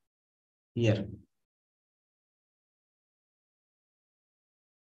 here,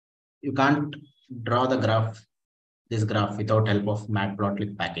 you can't draw the graph, this graph without help of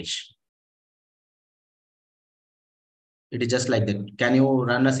matplotlib package. It is just like that. Can you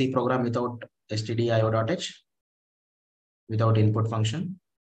run a C program without stdio.h? Without input function?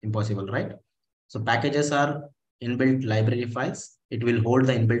 Impossible, right? So packages are inbuilt library files. It will hold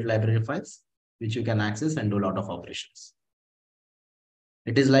the inbuilt library files, which you can access and do a lot of operations.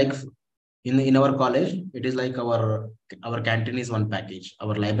 It is like in our college, it is like our canteen is one package,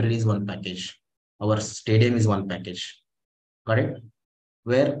 our library is one package, our stadium is one package. Got it?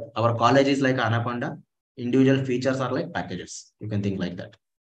 Where our college is like Anaconda, individual features are like packages. You can think like that.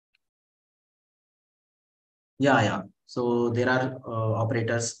 Yeah, yeah. So there are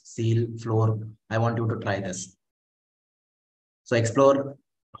operators, seal, floor. I want you to try this. So explore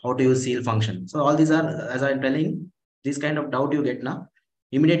how to use seal function. So all these are, as I'm telling, this kind of doubt you get now,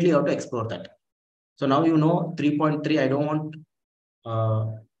 immediately you have to explore that. So now you know 3.3,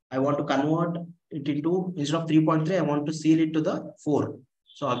 I want to convert it into, instead of 3.3, I want to seal it to the 4.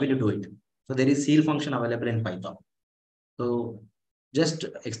 So how will you do it? So there is seal function available in Python. So just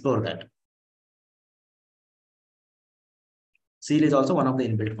explore that. Seal is also one of the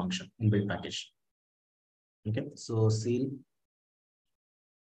inbuilt function, inbuilt package. Okay, so seal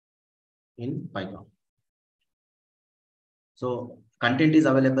in Python. So content is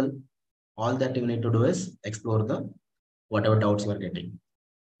available. All that you need to do is explore the whatever doubts you are getting.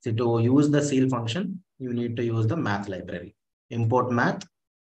 So to use the seal function, you need to use the math library. Import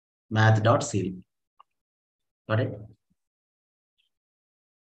math.seal. Got it?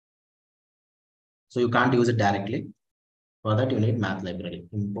 So you can't use it directly. For that, you need math library.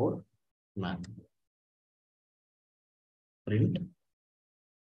 Import math. Print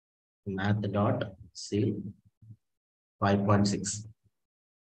math.seal 5.6.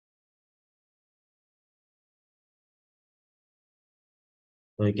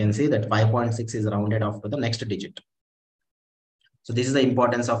 So you can see that 5.6 is rounded off to the next digit. So this is the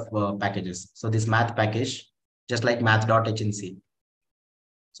importance of packages. So this math package, just like math.h in C.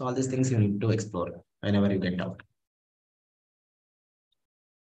 So all these things you need to explore whenever you get out.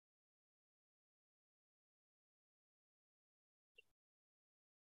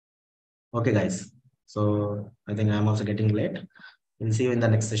 Okay, guys. So I think I'm also getting late. We'll see you in the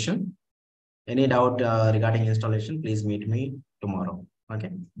next session. Any doubt regarding installation, please meet me tomorrow. Okay.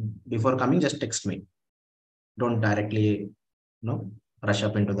 Before coming, just text me. Don't directly, rush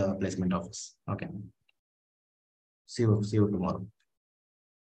up into the placement office. Okay. See you tomorrow.